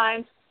numerous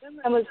times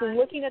and was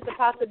looking at the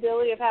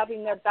possibility of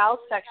having their bowel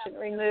section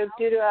removed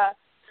due to a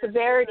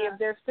severity of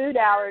their food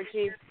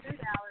allergies.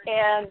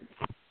 And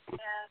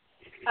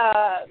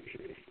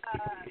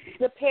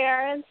the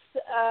parents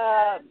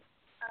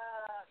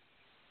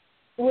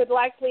would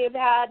likely have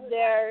had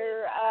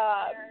their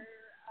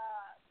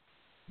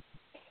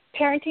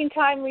parenting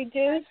time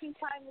reduced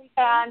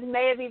and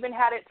may have even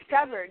had it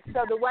severed.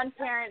 So the one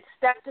parent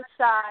stepped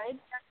aside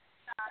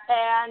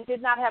and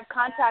did not have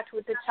contact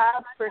with the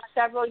child for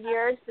several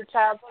years. The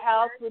child's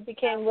health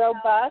became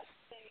robust.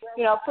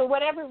 You know, for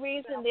whatever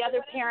reason, the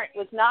other parent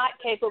was not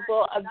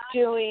capable of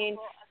doing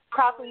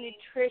proper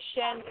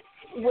nutrition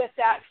with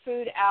that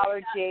food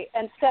allergy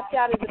and stepped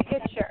out of the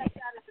picture.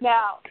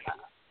 Now,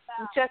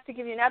 just to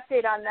give you an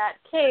update on that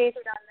case,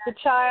 the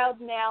child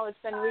now has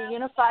been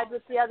reunified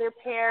with the other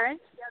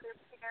parent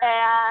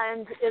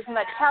and is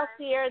much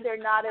healthier. They're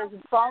not as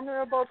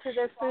vulnerable to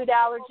their food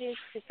allergies.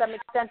 To some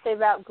extent,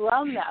 they've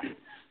outgrown them.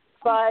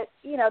 But,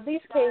 you know,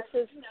 these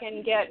cases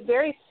can get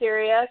very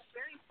serious.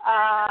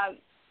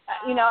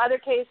 You know, other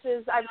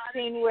cases I've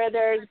seen where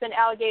there's been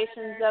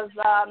allegations of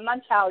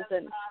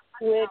Munchausen,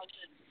 which,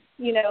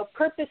 you know,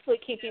 purposely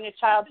keeping a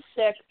child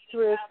sick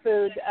through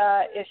food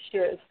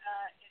issues.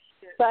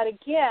 But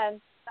again,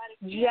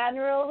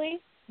 generally,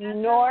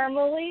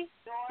 normally,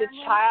 the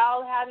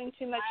child having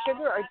too much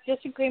sugar or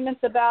disagreements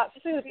about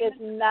food is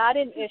not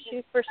an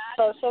issue for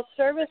social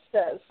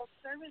services.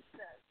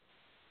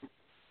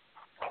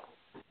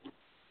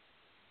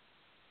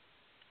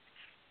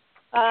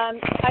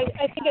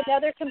 I think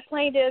another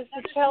complaint is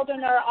the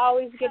children are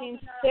always getting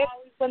sick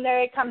when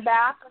they come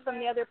back from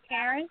the other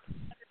parent.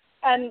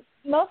 And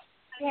most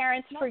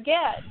parents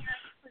forget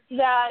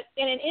that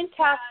in an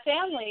intact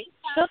family,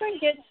 children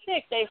get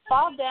sick. They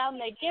fall down,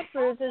 they get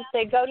bruises,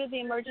 they go to the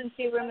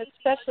emergency room,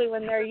 especially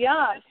when they're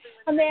young.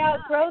 And they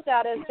outgrow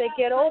that as they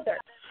get older.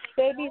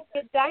 Babies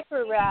get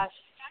diaper rash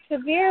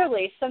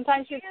severely,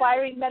 sometimes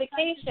requiring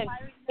medication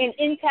in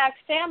intact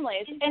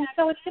families. And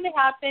so it's going to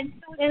happen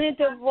in a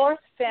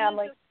divorced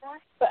family.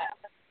 But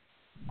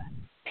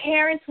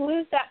parents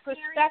lose that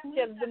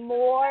perspective the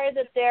more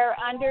that they're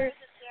under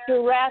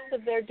duress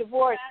of their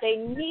divorce. They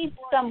need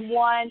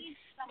someone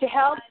to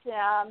help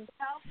them,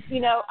 you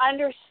know,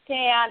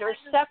 understand or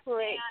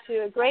separate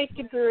to a great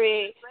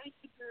degree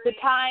the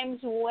times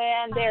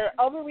when they're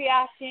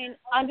overreacting,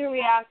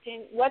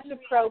 underreacting, what's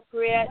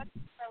appropriate,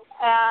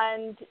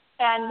 and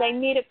they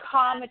need a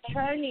calm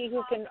attorney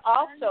who can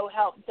also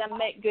help them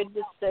make good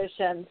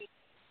decisions.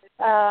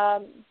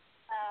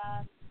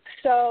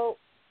 So,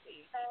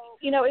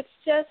 you know, it's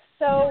just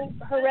so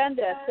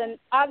horrendous. And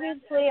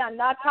obviously I'm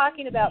not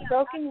talking about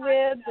broken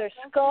ribs or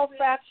skull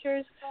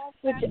fractures,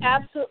 which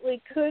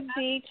absolutely could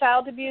be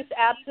child abuse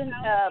absent,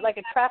 like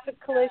a traffic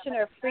collision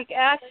or a freak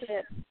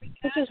accident,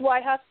 which is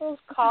why hospitals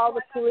call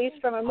the police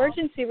from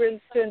emergency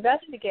rooms to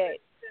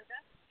investigate.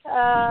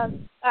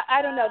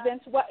 I don't know,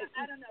 Vince, what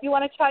you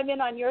want to chime in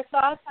on your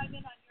thoughts?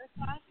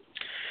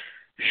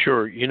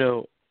 Sure. You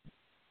know,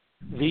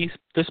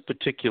 this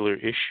particular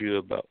issue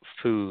about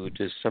food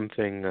is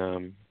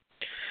something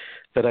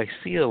that I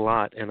see a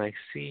lot, and I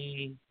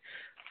see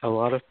a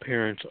lot of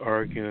parents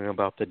arguing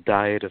about the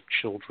diet of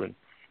children.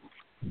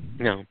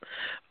 Now,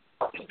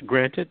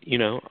 granted, you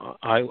know,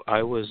 I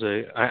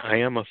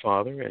am a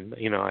father, and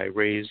you know, I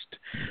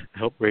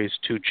helped raise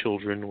two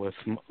children with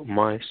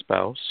my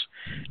spouse,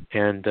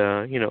 and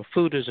you know,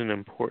 food is an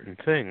important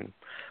thing,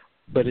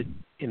 but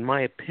in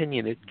my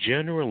opinion, it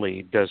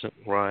generally doesn't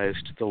rise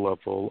to the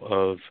level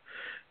of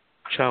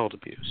child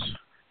abuse.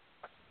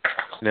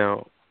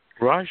 Now,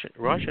 Raj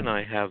and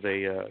I have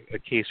a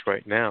case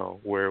right now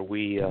where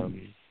where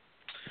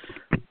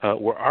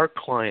our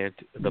client,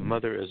 the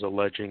mother, is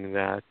alleging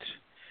that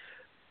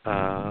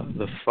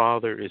the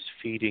father is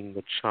feeding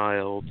the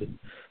child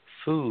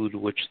food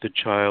which the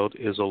child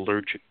is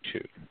allergic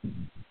to.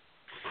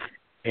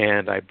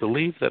 And I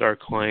believe that our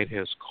client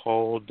has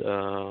called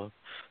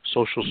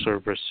social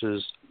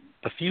services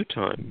a few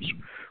times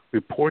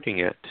reporting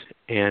it,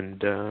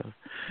 and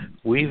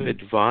we've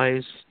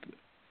advised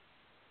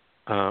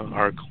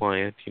our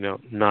client, you know,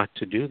 not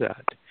to do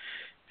that,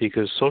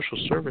 because social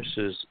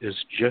services is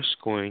just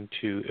going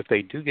to, if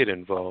they do get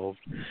involved,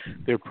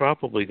 they're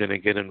probably going to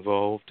get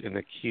involved and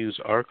accuse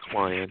our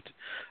client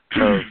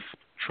of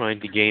trying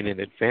to gain an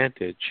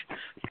advantage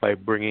by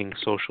bringing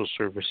social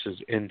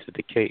services into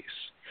the case.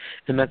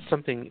 And that's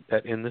something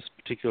that in this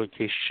particular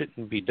case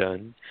shouldn't be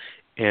done.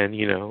 And,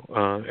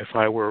 if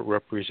I were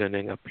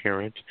representing a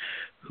parent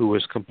who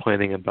was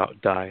complaining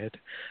about diet,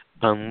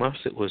 unless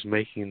it was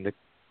making the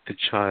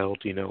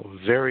child,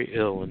 very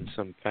ill in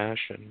some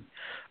fashion,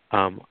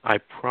 I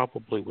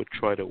probably would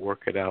try to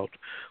work it out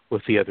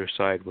with the other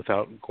side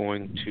without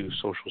going to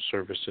social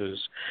services,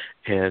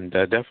 and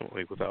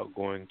definitely without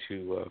going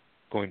to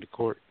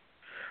court.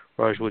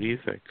 Raj, what do you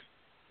think?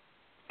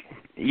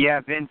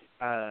 Yeah, Vince.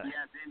 As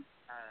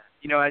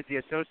the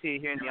associate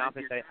here in the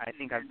office, I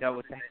think I've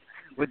dealt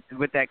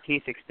with that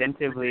case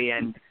extensively,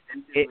 and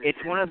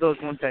it's one of those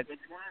ones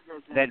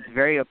that's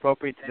very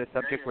appropriate to the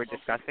subject we're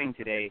discussing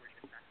today.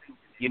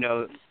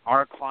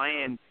 Our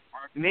client,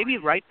 maybe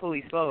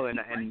rightfully so,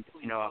 and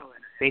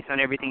based on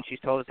everything she's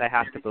told us, I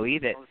have to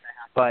believe it,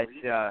 but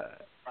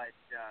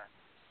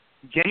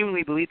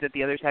genuinely believe that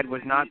the other side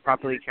was not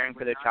properly caring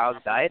for their child's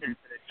diet, and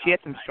she had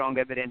some strong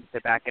evidence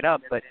to back it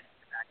up. But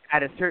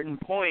at a certain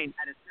point,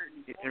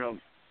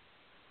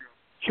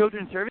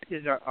 Children's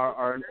Services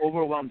are an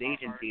overwhelmed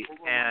agency,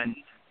 and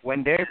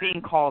when they're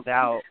being called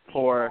out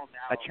for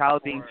a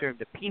child being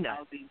served a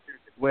peanut,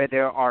 where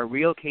there are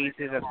real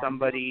cases of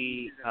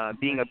somebody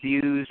being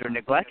abused or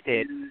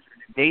neglected,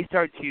 they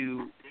start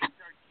to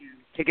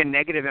take a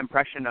negative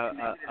impression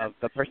of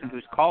the person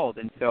who's called.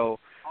 And so,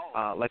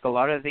 like a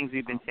lot of the things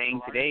we've been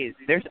saying today, is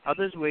there's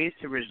other ways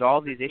to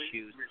resolve these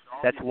issues.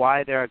 That's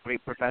why there are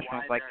great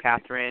professionals like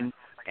Catherine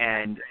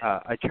and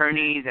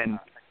attorneys and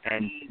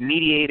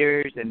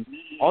mediators and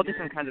all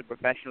different kinds of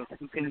professionals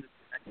who can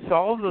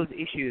solve those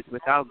issues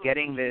without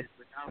getting this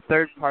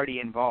third party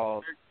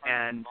involved.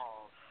 And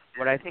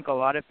what I think a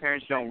lot of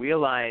parents don't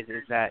realize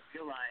is that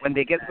when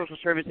they get social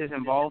services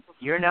involved,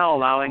 you're now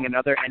allowing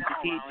another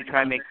entity to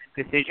try and make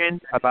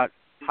decisions about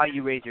how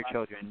you raise your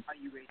children.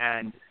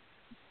 And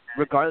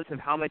regardless of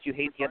how much you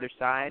hate the other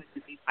side,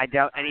 I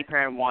doubt any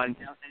parent wants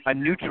a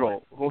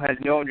neutral who has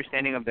no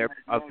understanding of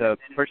the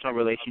personal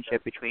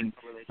relationship between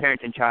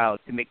parent and child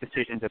to make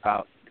decisions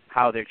about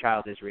how their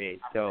child is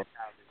raised. So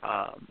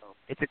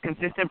it's a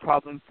consistent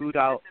problem.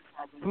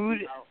 Food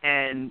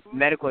and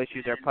medical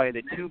issues are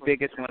probably the two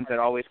biggest ones that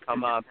always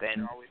come up,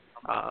 and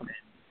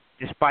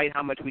despite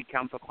how much we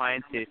counsel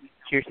clients to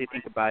seriously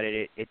think about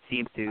it, it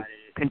seems to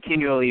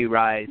continually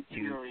rise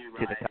to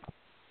the top.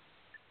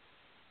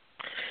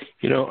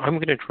 I'm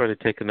going to try to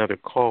take another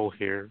call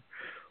here.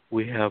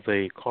 We have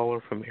a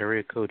caller from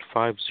area code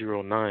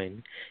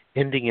 509,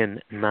 ending in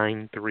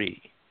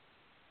 93.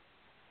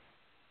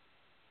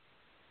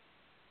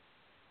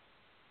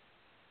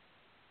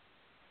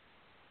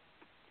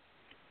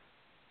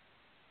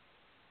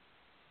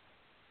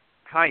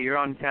 Hi, you're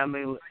on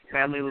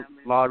Family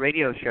Law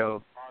Radio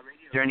Show.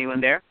 Is there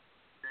anyone there?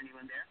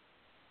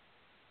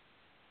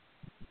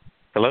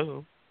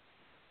 Hello?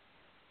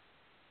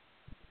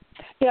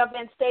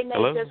 Vince, they may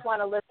Hello? just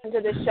want to listen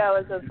to the show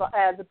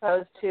as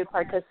opposed to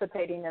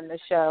participating in the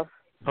show.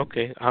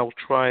 Okay, I'll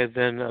try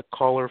then a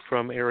caller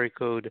from area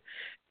code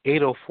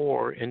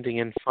 804, ending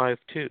in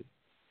 52.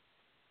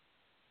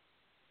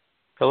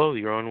 Hello,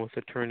 you're on with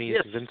attorneys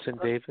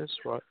Vincent Davis.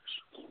 Raj?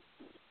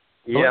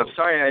 Yeah,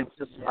 sorry,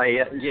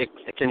 you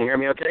can you hear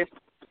me okay?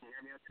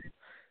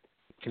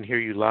 Can hear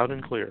you loud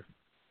and clear.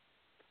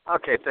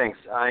 Okay, thanks.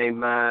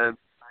 I'm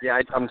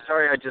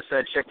sorry I just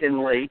checked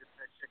in late.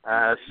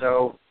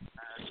 So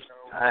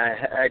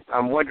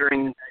I'm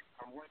wondering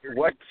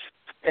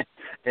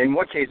in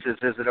what cases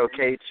is it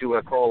okay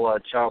to call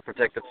Child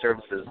Protective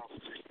Services?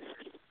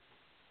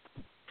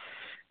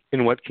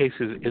 In what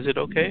cases is it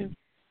okay?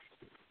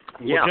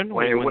 Yeah.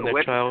 Well,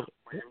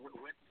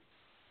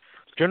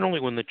 generally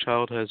when the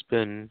child has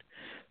been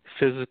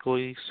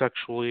physically,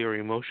 sexually, or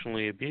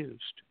emotionally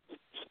abused.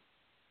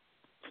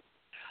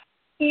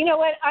 You know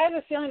what? I have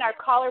a feeling our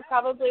caller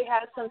probably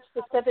has some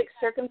specific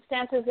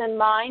circumstances in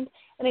mind,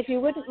 and if you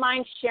wouldn't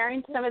mind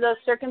sharing some of those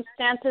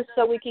circumstances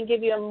so we can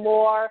give you a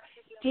more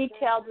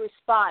detailed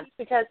response,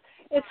 because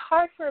it's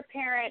hard for a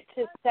parent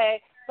to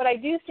say, but I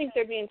do think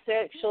they're being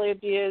sexually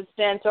abused,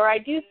 Vince, or I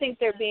do think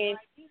they're being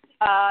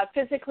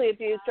physically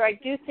abused, or I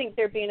do think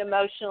they're being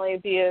emotionally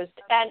abused.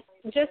 And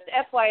just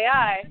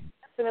FYI,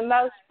 for the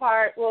most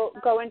part, we'll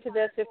go into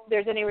this if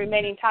there's any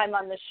remaining time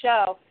on the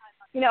show.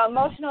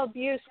 Emotional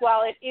abuse,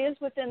 while it is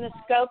within the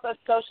scope of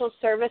social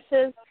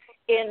services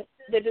in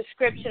the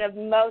description of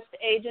most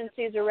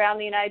agencies around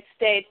the United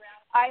States,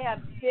 I have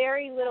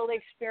very little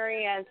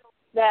experience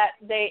that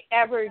they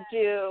ever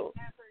do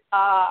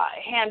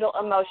handle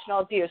emotional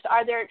abuse.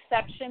 Are there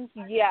exceptions?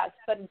 Yes,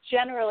 but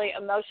generally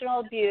emotional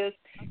abuse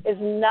is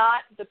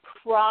not the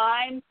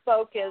prime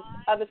focus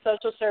of a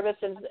social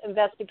services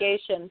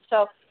investigation.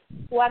 So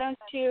why don't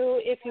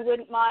you, if you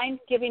wouldn't mind,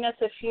 giving us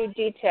a few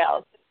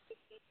details?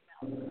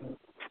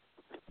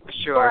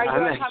 Sure.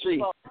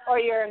 Or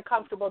you're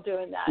uncomfortable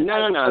doing that?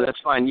 No, that's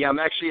fine. Yeah, I'm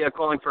actually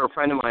calling for a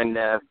friend of mine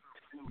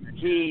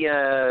he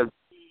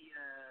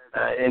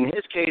in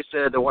his case,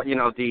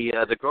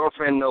 the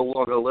girlfriend no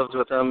longer lives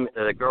with him.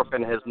 The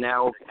girlfriend has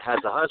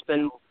a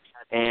husband,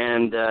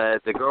 and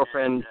the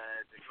girlfriend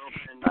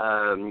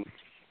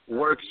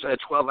works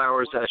 12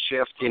 hours a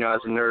shift, as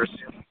a nurse,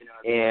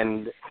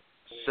 and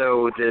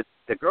so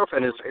the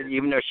girlfriend is,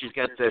 even though she's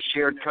got the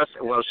shared custody,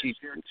 well, she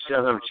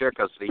doesn't have shared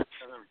custody.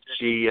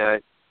 She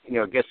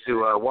gets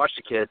to watch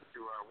the kid.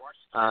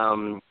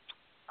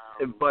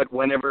 But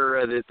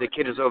whenever the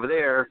kid is over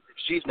there,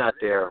 she's not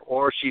there,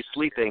 or she's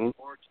sleeping,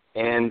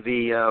 and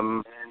the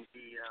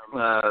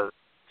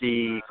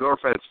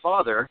girlfriend's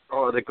father,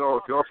 or the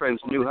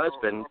girlfriend's new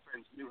husband,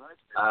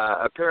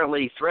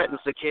 apparently threatens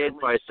the kid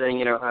by saying,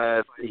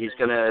 he's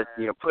going to,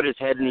 put his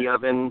head in the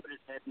oven,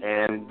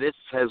 and this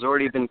has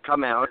already been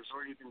come out,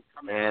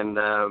 and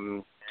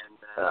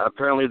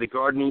apparently the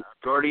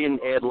guardian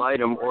ad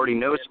litem already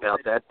knows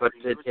about that, but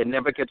it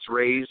never gets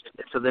raised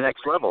to the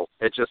next level.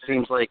 It just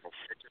seems like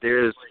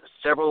there's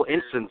several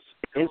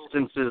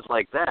instances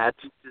like that,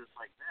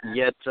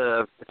 yet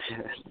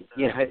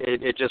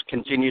it just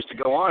continues to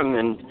go on,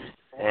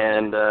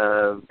 and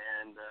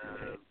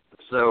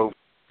so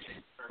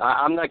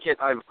I'm not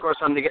getting. Of course,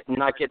 I'm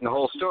not getting the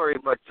whole story,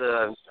 but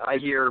I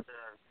hear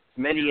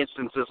many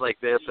instances like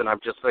this, and I'm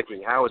just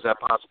thinking, how is that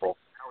possible?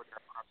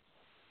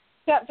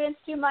 Yeah, Vince,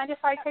 do you mind if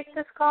I take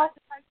this call?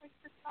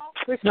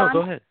 Respond?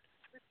 No, go ahead.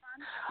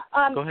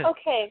 Go ahead.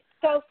 Okay,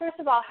 so first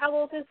of all, how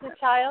old is the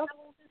child?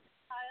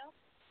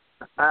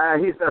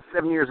 He's about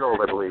 7 years old,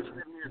 I believe.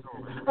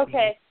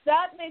 Okay,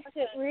 that makes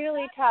it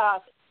really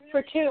tough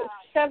for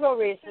several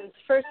reasons.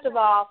 First of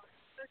all,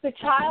 the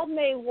child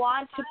may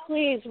want to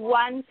please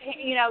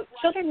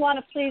children want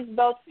to please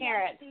both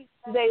parents.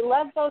 They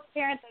love both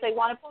parents. They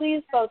want to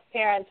please both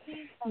parents.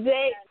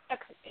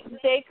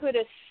 They could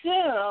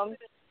assume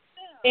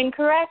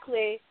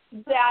incorrectly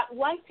that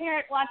one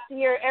parent wants to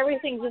hear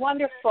everything's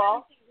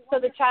wonderful, so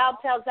the child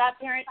tells that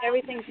parent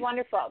everything's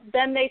wonderful.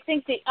 Then they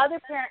think the other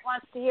parent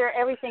wants to hear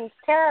everything's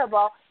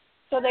terrible,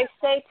 so they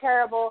say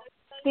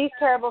these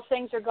terrible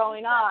things are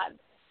going on.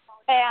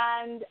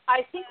 And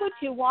I think what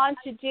you want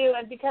to do,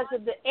 and because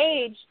of the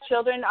age,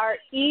 children are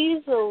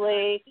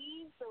easily,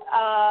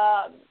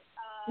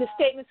 the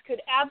statements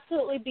could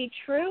absolutely be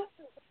true,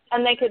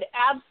 and they could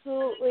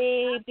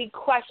absolutely be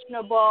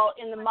questionable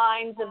in the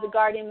minds of the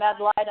guardian ad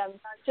litem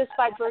just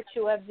by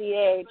virtue of the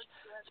age.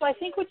 So I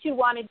think what you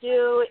want to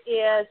do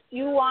is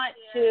you want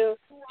to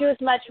do as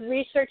much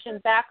research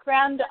and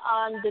background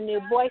on the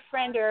new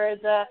boyfriend or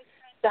the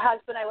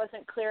husband. I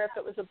wasn't clear if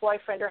it was a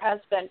boyfriend or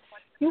husband.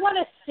 You want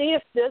to see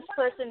if this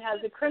person has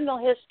a criminal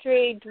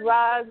history,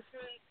 drugs,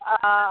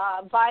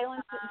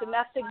 violence,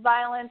 domestic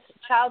violence,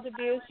 child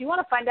abuse. You want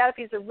to find out if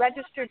he's a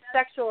registered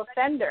sexual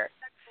offender.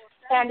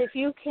 And if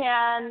you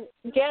can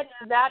get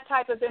that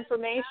type of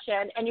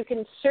information, and you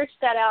can search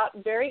that out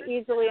very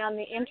easily on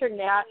the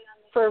Internet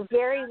for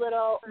very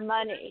little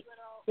money,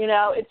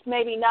 it's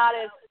maybe not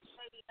as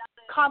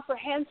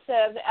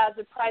comprehensive as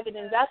a private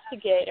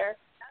investigator,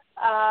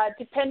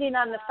 depending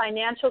on the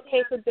financial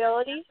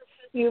capability.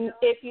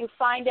 If you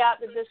find out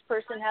that this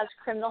person has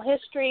criminal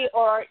history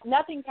or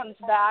nothing comes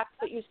back,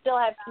 but you still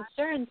have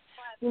concerns,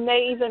 you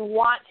may even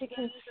want to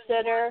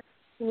consider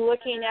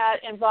looking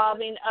at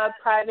involving a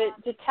private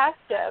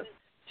detective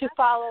to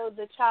follow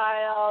the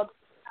child,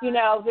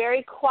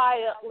 very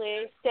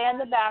quietly, stay in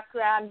the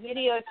background,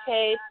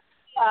 videotape,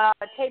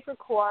 tape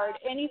record,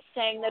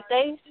 anything that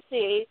they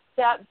see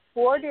that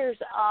borders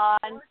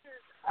on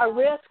a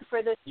risk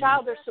for this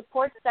child or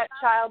supports that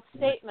child's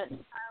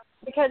statement.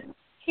 Because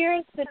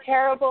here's the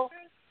terrible,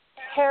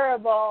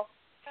 terrible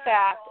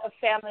fact of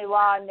family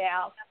law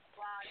now.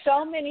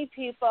 So many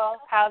people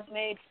have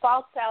made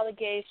false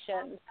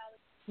allegations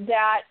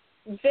that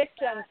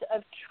victims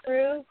of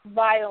true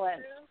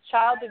violence,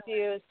 child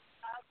abuse,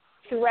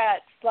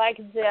 threats like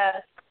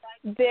this,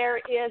 there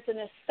is an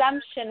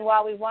assumption,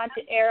 while we want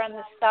to err on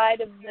the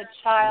side of the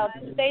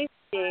child's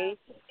safety,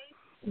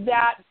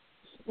 that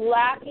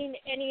lacking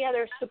any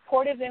other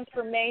supportive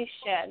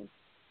information,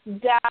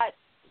 that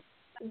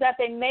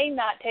they may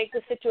not take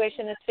the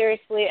situation as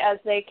seriously as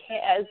they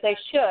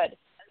should,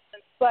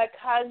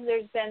 because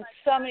there's been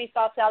so many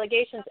false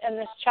allegations, and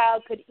this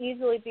child could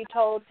easily be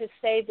told to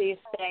say these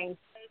things.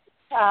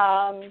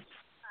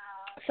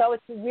 So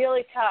it's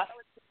really tough.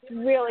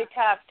 Really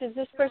tough. Does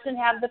this person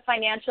have the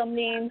financial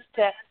means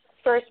to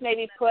first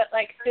maybe put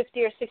like $50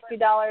 or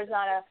 $60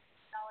 on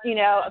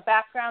a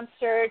background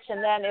search,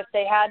 and then if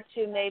they had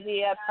to,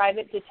 maybe a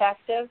private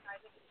detective?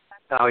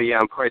 Oh yeah,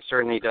 I'm quite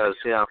certain he does.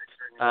 Yeah.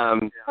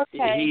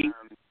 Okay.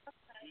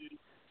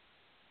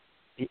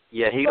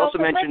 He also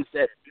mentions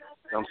that.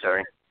 I'm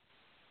sorry.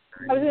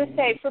 I was going to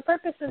say, for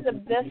purposes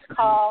of this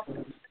call,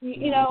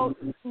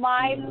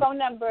 my phone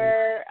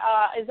number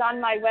is on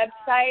my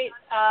website.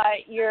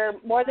 You're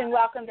more than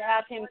welcome to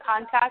have him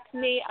contact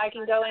me. I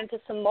can go into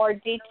some more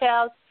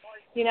details.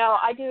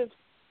 I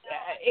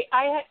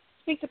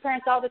speak to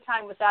parents all the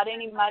time without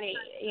any money,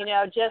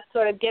 just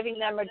sort of giving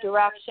them a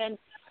direction.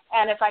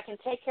 And if I can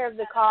take care of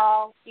the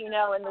call, in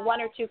the one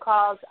or two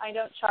calls, I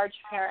don't charge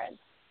parents.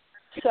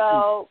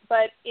 So,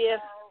 but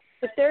if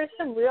there's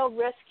some real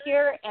risk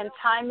here and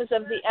time is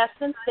of the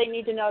essence, they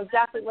need to know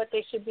exactly what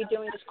they should be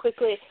doing just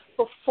quickly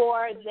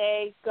before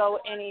they go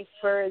any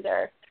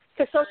further.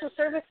 Because social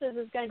services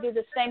is going to do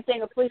the same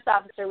thing a police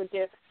officer would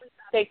do.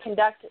 They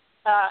conduct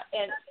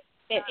an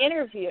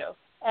interview,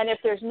 and if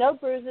there's no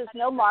bruises,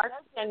 no marks,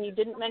 and you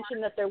didn't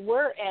mention that there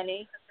were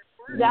any,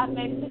 that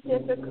makes it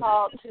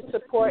difficult to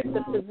support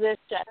the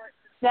position.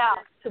 Now,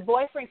 the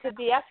boyfriend could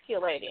be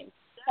escalating,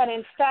 and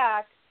in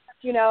fact,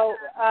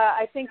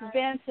 I think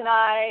Vince and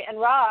I and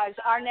Raj,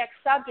 our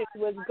next subject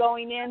was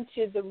going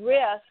into the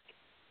risk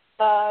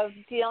of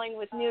dealing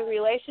with new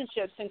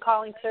relationships and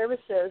calling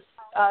services,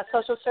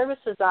 social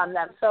services on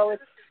them. So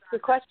the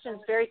question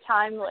is very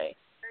timely.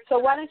 So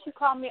why don't you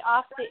call me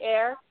off the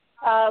air?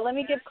 Let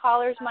me give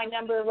callers my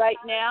number right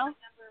now,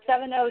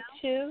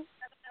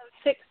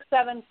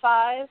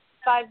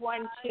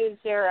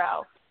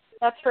 702-675-5120.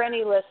 That's for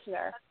any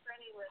listener.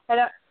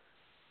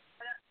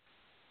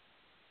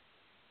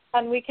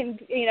 And we can,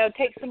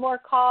 take some more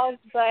calls,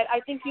 but I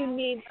think you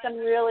need some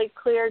really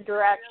clear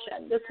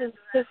direction. This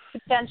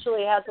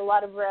potentially has a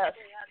lot of risk.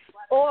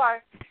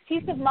 Or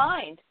peace of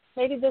mind.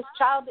 Maybe this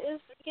child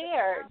is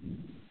scared,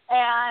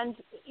 and,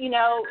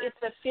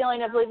 it's a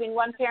feeling of leaving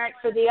one parent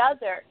for the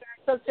other.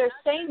 So if they're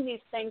saying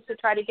these things to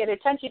try to get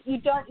attention, you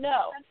don't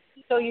know.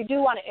 So you do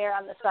want to err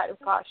on the side of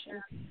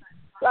caution.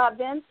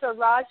 Vince or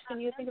Raj, can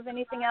you think of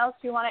anything else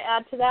you want to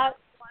add to that?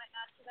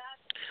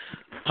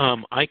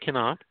 I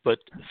cannot, but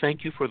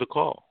thank you for the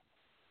call.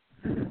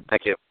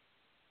 Thank you.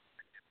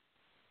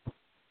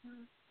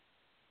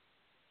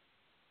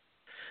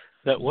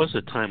 That was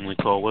a timely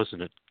call,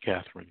 wasn't it,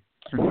 Catherine?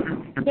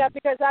 Yeah,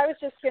 because I was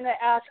just going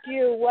to ask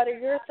you, what are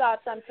your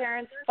thoughts on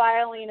parents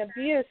filing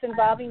abuse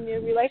involving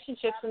new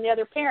relationships and the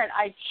other parent?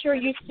 I'm sure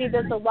you see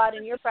this a lot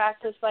in your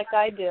practice like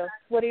I do.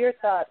 What are your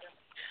thoughts?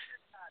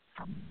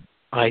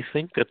 I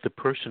think that the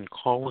person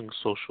calling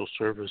social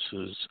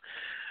services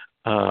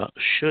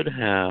should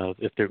have,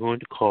 if they're going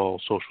to call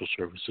social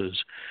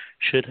services,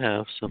 should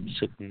have some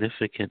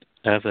significant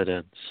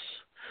evidence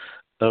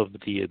of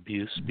the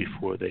abuse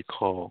before they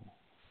call.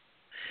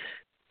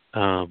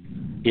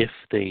 If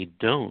they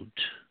don't,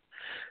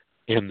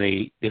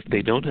 if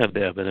they don't have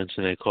the evidence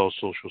and they call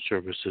social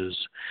services,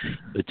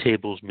 the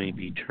tables may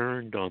be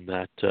turned on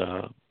that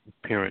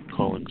parent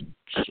calling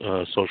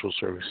social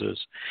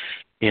services,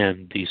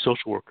 and the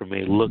social worker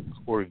may look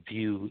or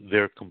view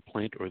their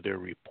complaint or their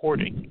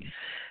reporting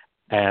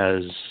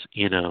as,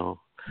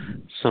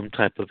 some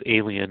type of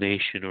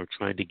alienation or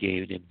trying to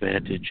gain an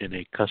advantage in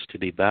a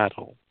custody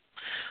battle.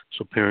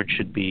 So parents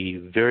should be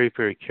very,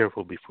 very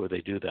careful before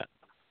they do that.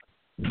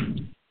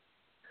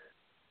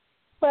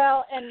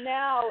 Well, and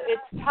now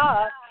it's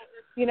tough,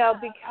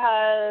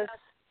 because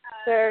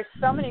there's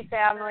so many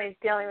families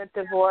dealing with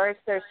divorce.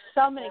 There's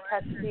so many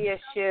custody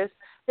issues.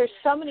 There's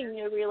so many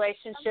new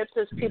relationships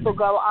as people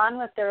go on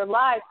with their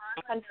lives.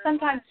 And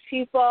sometimes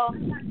people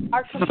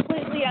are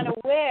completely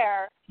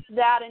unaware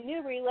that a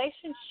new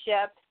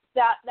relationship,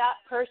 that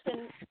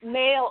person,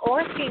 male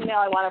or female,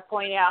 I want to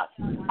point out,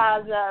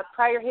 has a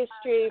prior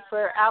history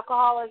for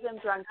alcoholism,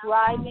 drunk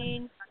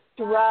driving,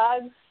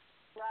 drugs,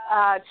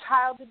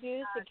 child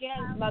abuse,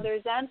 again,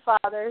 mothers and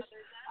fathers.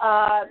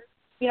 I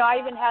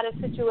even had a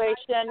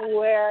situation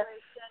where,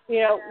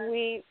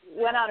 we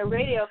went on a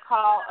radio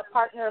call. A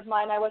partner of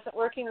mine, I wasn't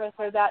working with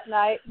her that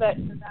night, but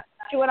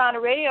she went on a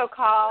radio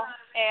call,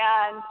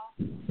 and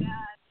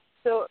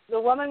the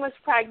woman was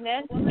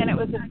pregnant, and it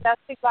was a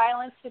domestic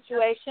violence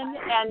situation,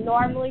 and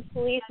normally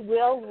police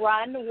will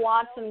run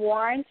wants and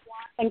warrants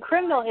and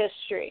criminal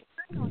history.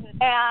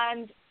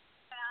 And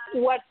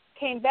what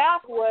came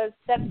back was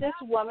that this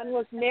woman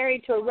was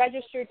married to a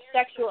registered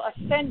sexual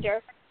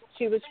offender.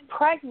 She was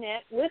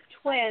pregnant with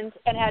twins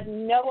and had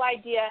no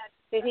idea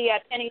that he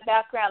had any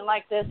background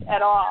like this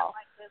at all.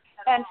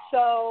 And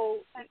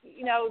so,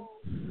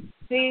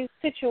 these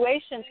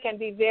situations can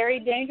be very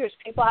dangerous.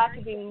 People have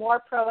to be more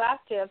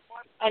proactive.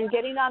 And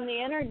getting on the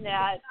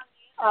Internet,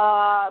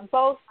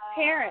 both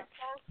parents,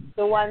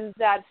 the one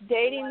that's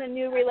dating the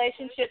new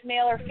relationship,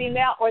 male or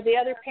female, or the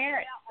other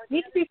parent,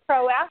 need to be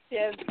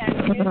proactive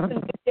and use some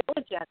due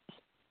diligence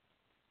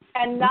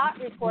and not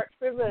report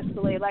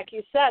frivolously, like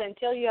you said,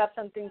 until you have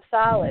something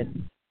solid.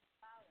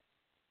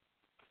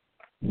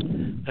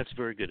 That's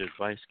very good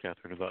advice,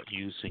 Catherine, about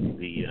using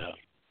the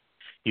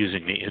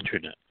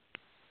Internet.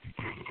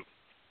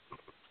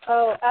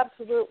 Oh,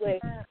 absolutely.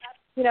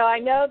 I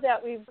know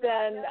that we've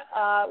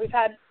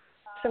had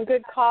some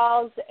good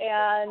calls,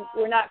 and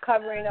we're not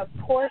covering a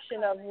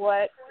portion of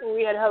what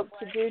we had hoped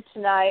to do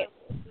tonight.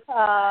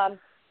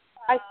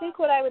 I think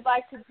what I would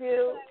like to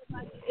do,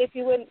 if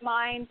you wouldn't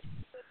mind,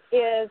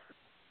 is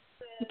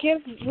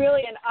give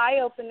really an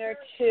eye-opener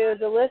to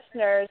the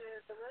listeners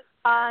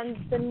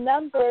on the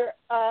number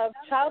of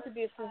child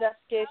abuse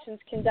investigations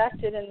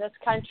conducted in this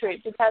country,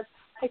 because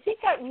I think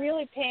that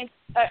really paints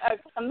a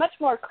much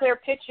more clear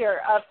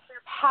picture of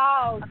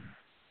how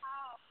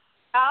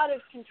out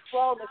of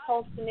control this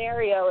whole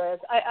scenario is.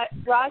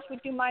 Raj,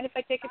 would you mind if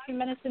I take a few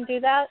minutes and do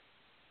that?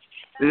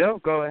 No,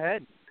 go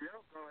ahead.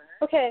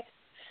 Okay.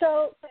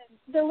 So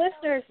the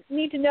listeners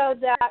need to know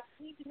that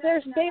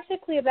there's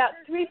basically about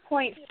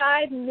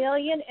 3.5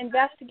 million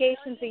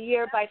investigations a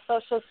year by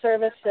social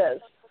services.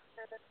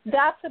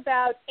 That's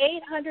about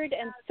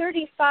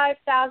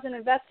 835,000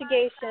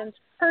 investigations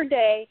per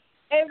day,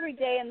 every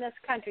day in this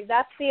country.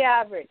 That's the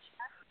average.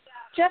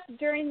 Just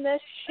during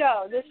this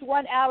show, this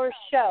 1-hour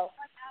show,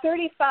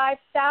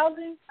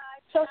 35,000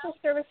 social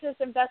services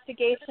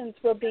investigations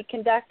will be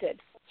conducted,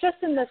 just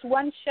in this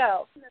one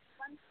show.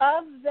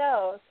 Of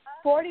those,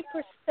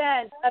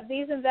 40% of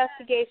these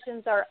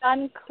investigations are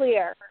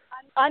unclear,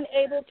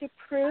 unable to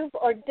prove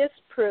or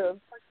disprove.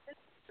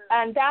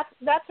 And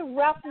that's a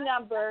rough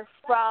number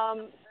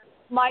from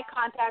my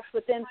contacts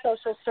within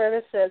social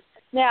services.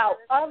 Now,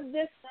 of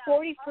this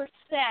 40%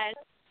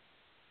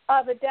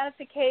 of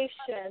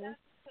identification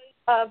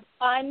of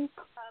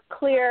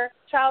unclear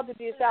child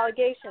abuse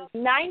allegations,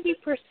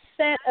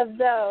 90% of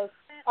those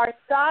are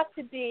thought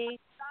to be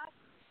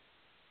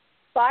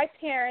by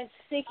parents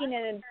seeking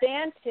an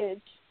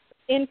advantage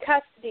in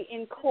custody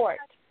in court.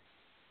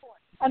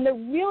 And the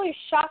really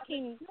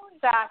shocking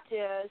fact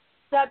is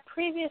that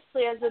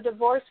previously, as a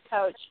divorce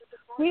coach,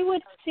 we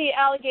would see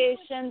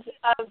allegations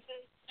of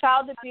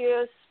child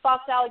abuse,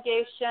 false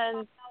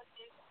allegations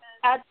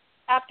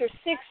after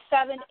 6,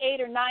 7,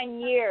 8, or 9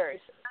 years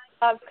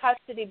of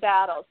custody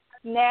battles.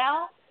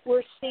 Now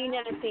we're seeing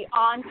it at the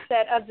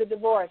onset of the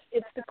divorce.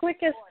 It's the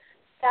quickest,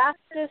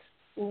 fastest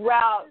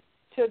route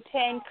to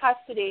obtain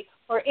custody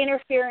or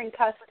interfere in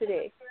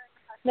custody.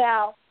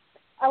 Now,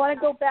 I want to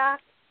go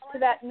back to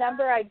that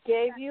number I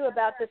gave you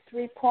about the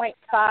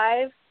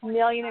 3.5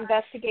 million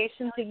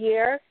investigations a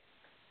year.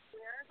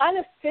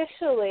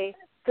 Unofficially,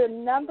 the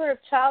number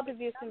of child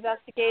abuse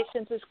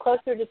investigations is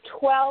closer to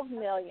 12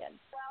 million.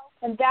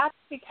 And that's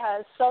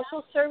because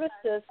social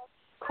services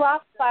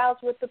cross files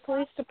with the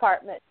police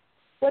department.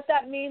 What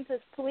that means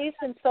is police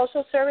and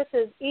social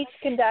services each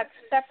conduct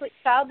separate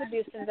child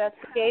abuse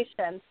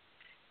investigations.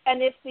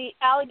 And if the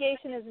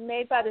allegation is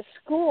made by the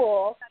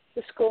school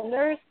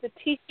nurse, the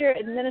teacher,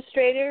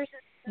 administrators,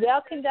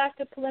 they'll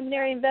conduct a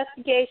preliminary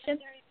investigation.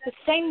 The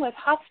same with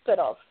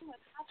hospitals.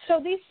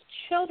 So these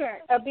children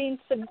are being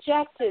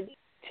subjected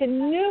to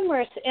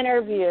numerous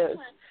interviews.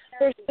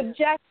 They're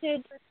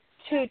subjected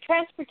to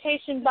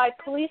transportation by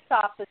police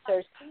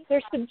officers.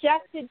 They're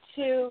subjected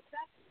to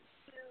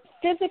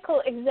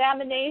physical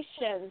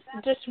examinations,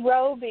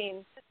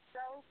 disrobing,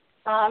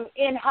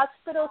 in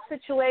hospital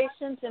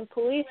situations, in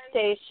police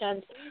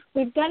stations.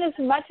 We've done as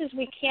much as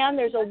we can.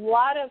 There's a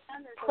lot of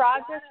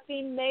progress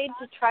being made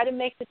to try to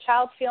make the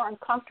child feel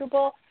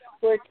uncomfortable.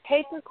 We're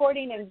tape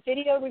recording and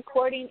video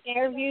recording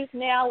interviews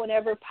now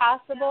whenever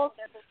possible.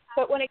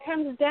 But when it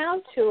comes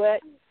down to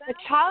it, a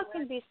child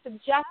can be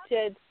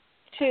subjected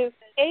to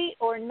 8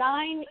 or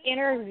 9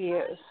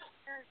 interviews.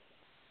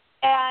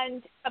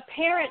 And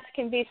parents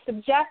can be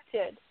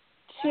subjected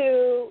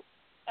to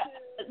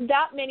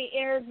that many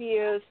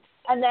interviews,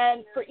 and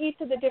then for each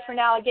of the different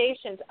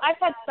allegations. I've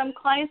had some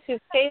clients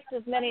who've faced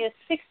as many as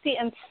 60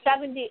 and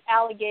 70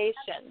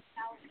 allegations,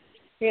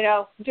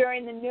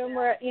 during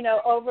the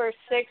over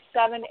 6,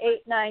 7,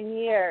 8, 9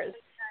 years.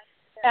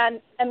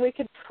 And we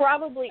could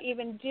probably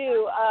even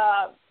do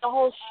a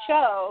whole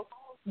show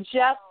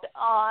just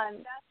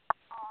on,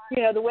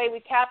 the way we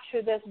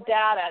capture this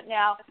data.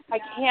 Now, I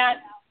can't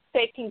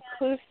say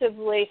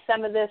conclusively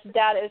some of this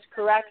data is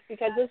correct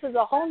because this is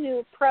a whole new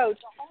approach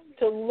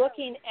to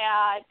looking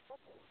at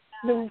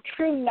the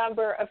true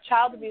number of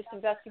child abuse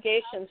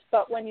investigations.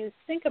 But when you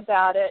think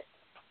about it,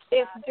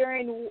 if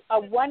during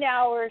a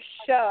 1-hour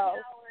show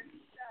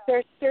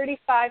there's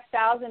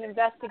 35,000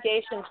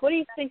 investigations, what do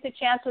you think the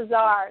chances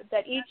are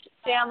that each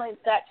family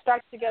that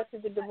starts to go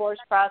through the divorce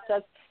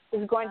process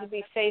is going to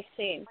be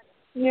facing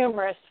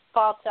numerous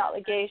false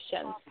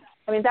allegations?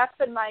 I mean, that's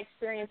been my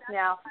experience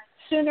now.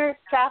 Sooner,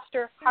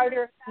 faster,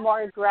 harder,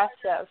 more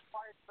aggressive.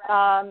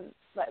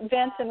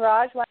 Vince and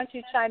Raj, why don't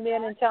you chime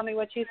in and tell me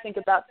what you think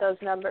about those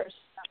numbers?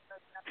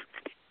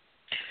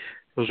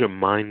 Those are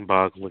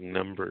mind-boggling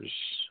numbers.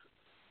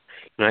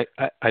 And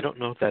I don't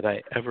know that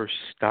I ever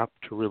stopped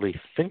to really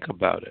think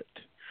about it.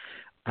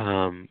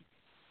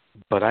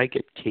 But I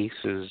get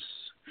cases,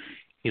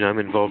 I'm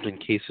involved in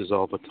cases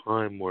all the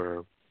time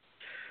where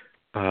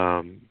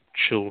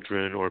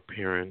children or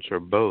parents or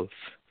both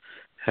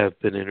have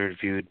been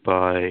interviewed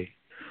by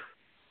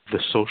the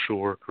social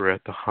worker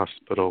at the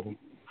hospital,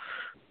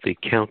 the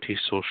county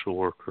social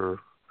worker,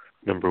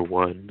 number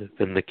 1,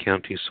 then the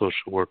county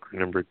social worker,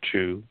 number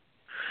 2,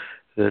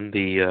 then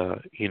the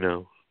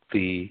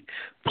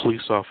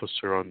police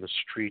officer on the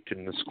street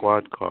in the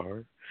squad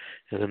car,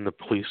 and then the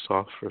police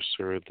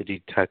officer, the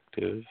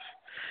detective.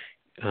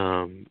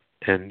 And,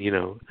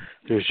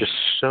 there's just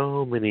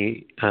so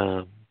many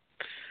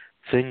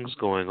things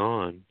going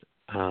on.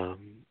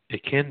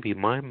 It can be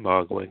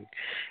mind-boggling.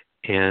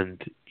 And,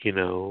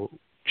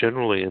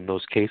 generally in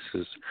those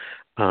cases,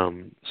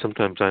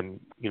 sometimes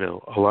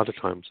a lot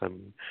of times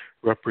I'm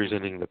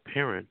representing the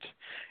parent,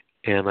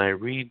 and I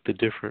read the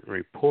different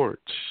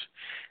reports,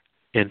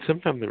 and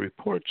sometimes the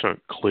reports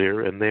aren't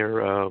clear and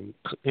they're,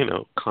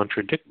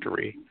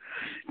 contradictory.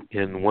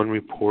 In one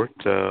report,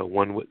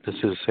 one witness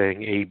is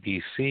saying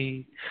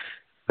ABC,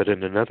 but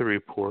in another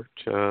report,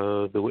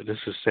 the witness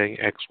is saying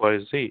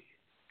XYZ.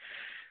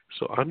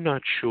 So I'm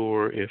not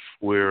sure if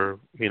we're,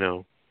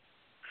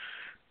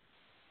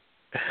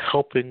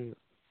 helping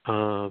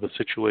the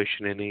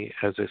situation any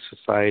as a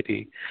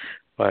society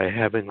by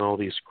having all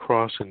these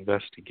cross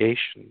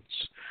investigations.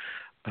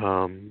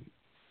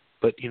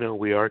 But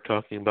we are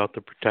talking about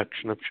the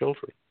protection of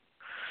children.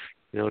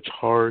 It's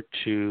hard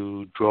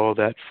to draw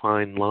that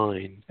fine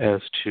line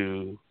as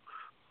to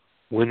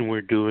when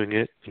we're doing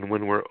it and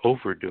when we're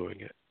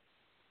overdoing it.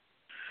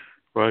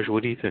 Raj,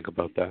 what do you think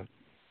about that?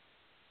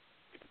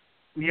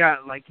 Yeah,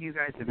 like you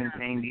guys have been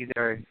saying, these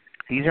are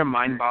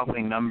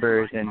mind-boggling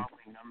numbers, and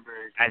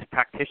as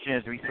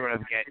practitioners, we sort of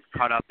get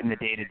caught up in the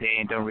day-to-day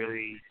and don't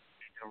really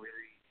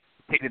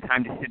take the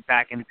time to sit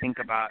back and think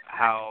about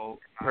how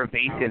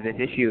pervasive this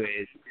issue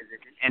is.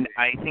 And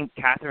I think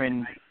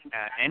Catherine's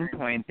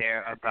endpoint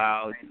there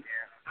about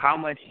how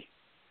much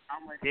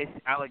this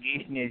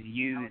allegation is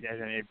used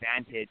as an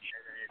advantage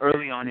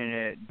early on in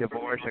a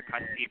divorce or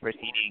custody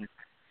proceeding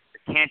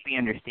can't be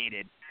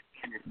understated.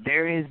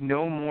 There is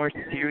no more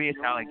serious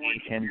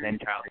allegation than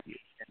child abuse.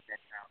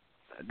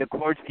 The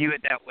courts view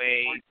it that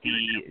way.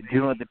 The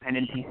juvenile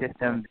dependency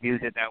system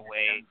views it that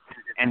way.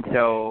 And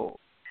so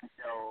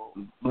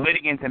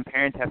litigants and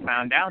parents have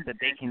found out that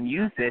they can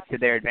use this to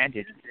their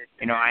advantage.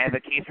 I have a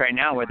case right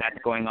now where that's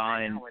going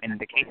on, and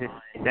the case is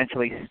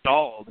essentially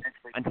stalled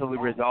until we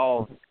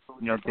resolve,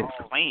 this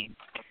claim.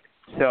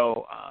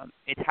 So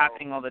it's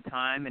happening all the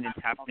time, and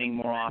it's happening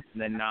more often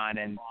than not.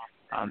 And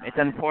it's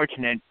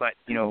unfortunate, but,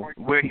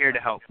 we're here to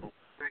help.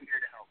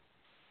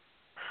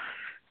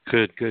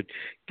 Good.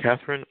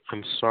 Catherine,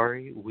 I'm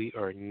sorry, we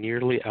are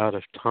nearly out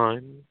of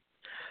time.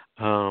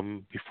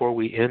 Before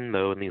we end,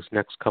 though, in these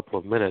next couple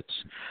of minutes,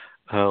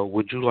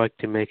 would you like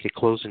to make a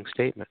closing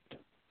statement?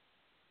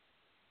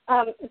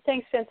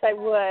 Thanks, Vince, I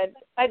would.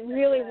 I'd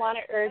really want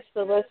to urge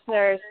the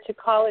listeners to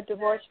call a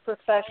divorce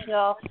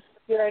professional,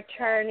 your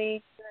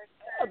attorney,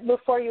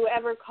 before you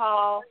ever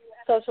call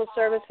social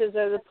services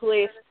or the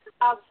police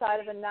outside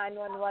of a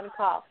 911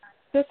 call.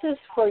 This is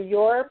for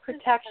your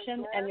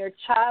protection and your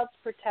child's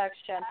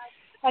protection.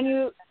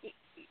 And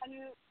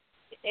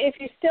if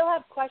you still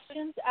have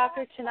questions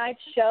after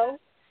tonight's show,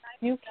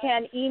 you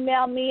can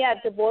email me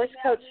at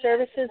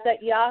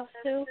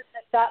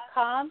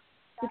divorcecoachservices@yahoo.com.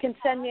 You can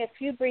send me a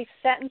few brief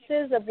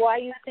sentences of why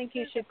you think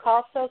you should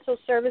call social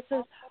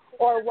services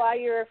or why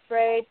you're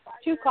afraid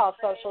to call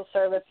social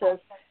services.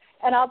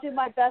 And I'll do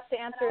my best to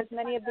answer as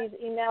many of these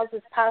emails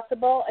as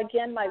possible.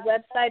 Again, my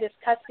website is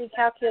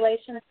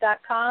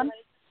custodycalculations.com.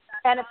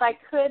 And if I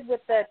could,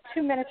 with the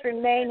 2 minutes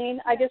remaining,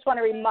 I just want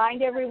to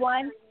remind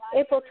everyone,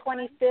 April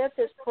 25th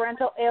is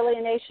Parental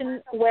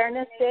Alienation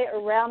Awareness Day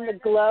around the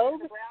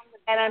globe.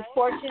 And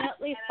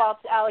unfortunately,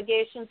 false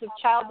allegations of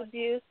child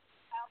abuse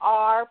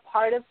are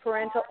part of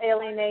parental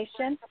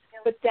alienation.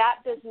 But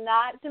that does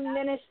not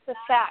diminish the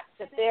fact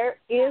that there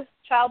is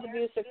child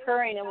abuse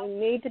occurring, and we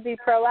need to be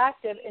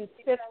proactive and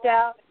sift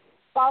out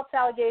false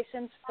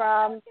allegations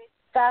from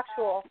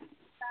factual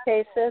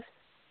cases.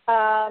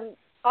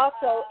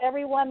 Also,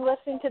 everyone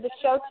listening to the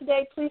show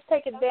today, please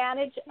take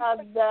advantage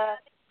of the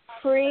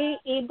free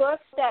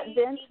ebooks that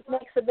Vince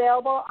makes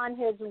available on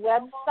his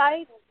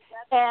website.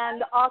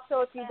 And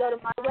also, if you go to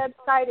my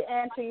website and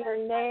enter your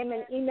name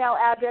and email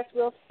address,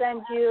 we'll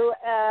send you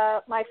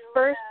my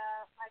first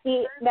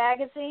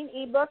magazine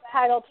ebook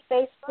titled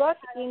Facebook,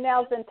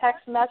 Emails and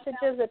Text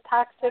Messages, a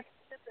Toxic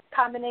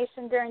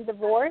Combination During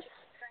Divorce,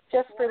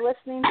 just for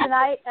listening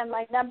tonight. And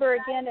my number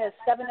again is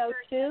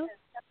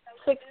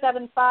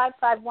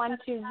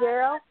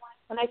 702-675-5120.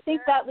 And I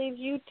think that leaves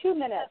you 2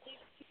 minutes,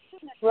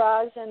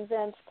 Raj and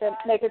Vince, to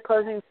make a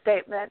closing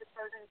statement.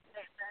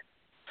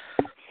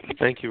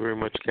 Thank you very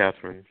much,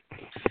 Catherine.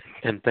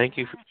 And thank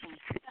you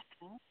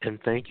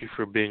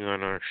for being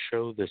on our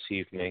show this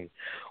evening.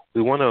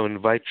 We want to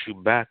invite you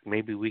back.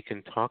 Maybe we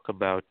can talk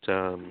about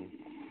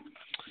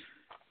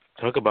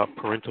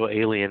parental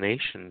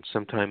alienation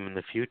sometime in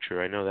the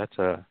future. I know that's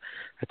a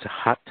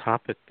hot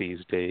topic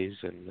these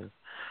days, and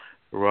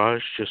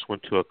Raj just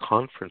went to a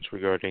conference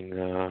regarding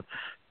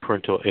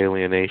parental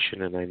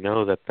alienation, and I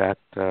know that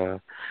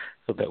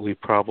we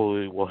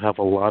probably will have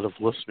a lot of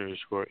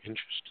listeners who are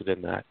interested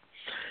in that,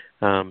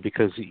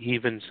 because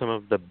even some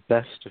of the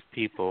best of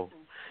people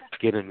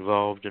get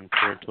involved in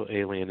parental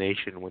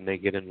alienation when they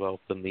get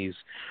involved in these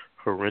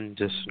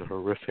horrendous and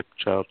horrific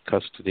child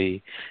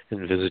custody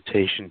and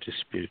visitation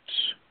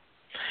disputes.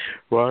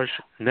 Raj,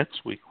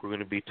 next week we're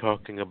going to be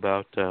talking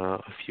about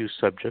a few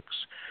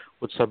subjects.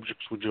 What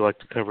subjects would you like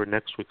to cover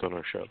next week on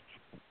our show?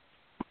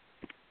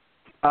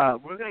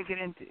 We're going to get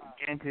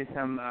into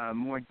some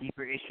more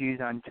deeper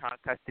issues on child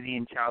custody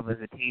and child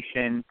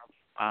visitation,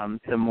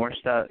 some more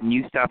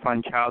new stuff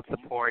on child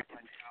support,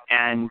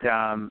 and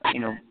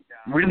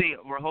really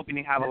we're hoping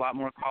to have a lot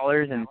more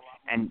callers and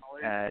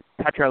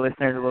touch our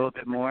listeners a little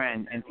bit more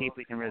and see if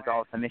we can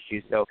resolve some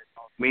issues. So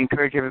we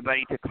encourage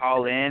everybody to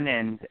call in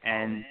and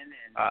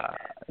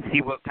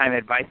see what kind of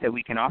advice that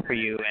we can offer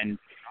you. And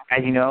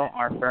As you know,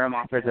 our firm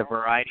offers a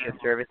variety of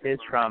services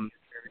from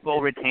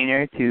full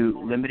retainer to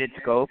limited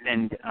scope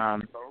and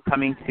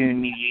coming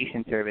soon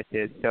mediation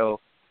services. So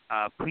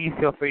please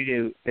feel free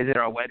to visit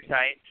our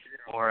website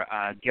or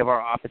give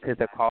our offices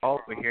a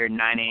call. We're here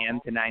 9 a.m.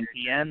 to 9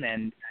 p.m.,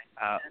 and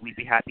we'd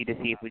be happy to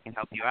see if we can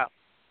help you out.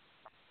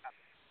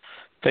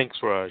 Thanks,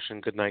 Raj,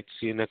 and good night.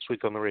 See you next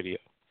week on the radio.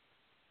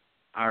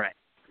 All right.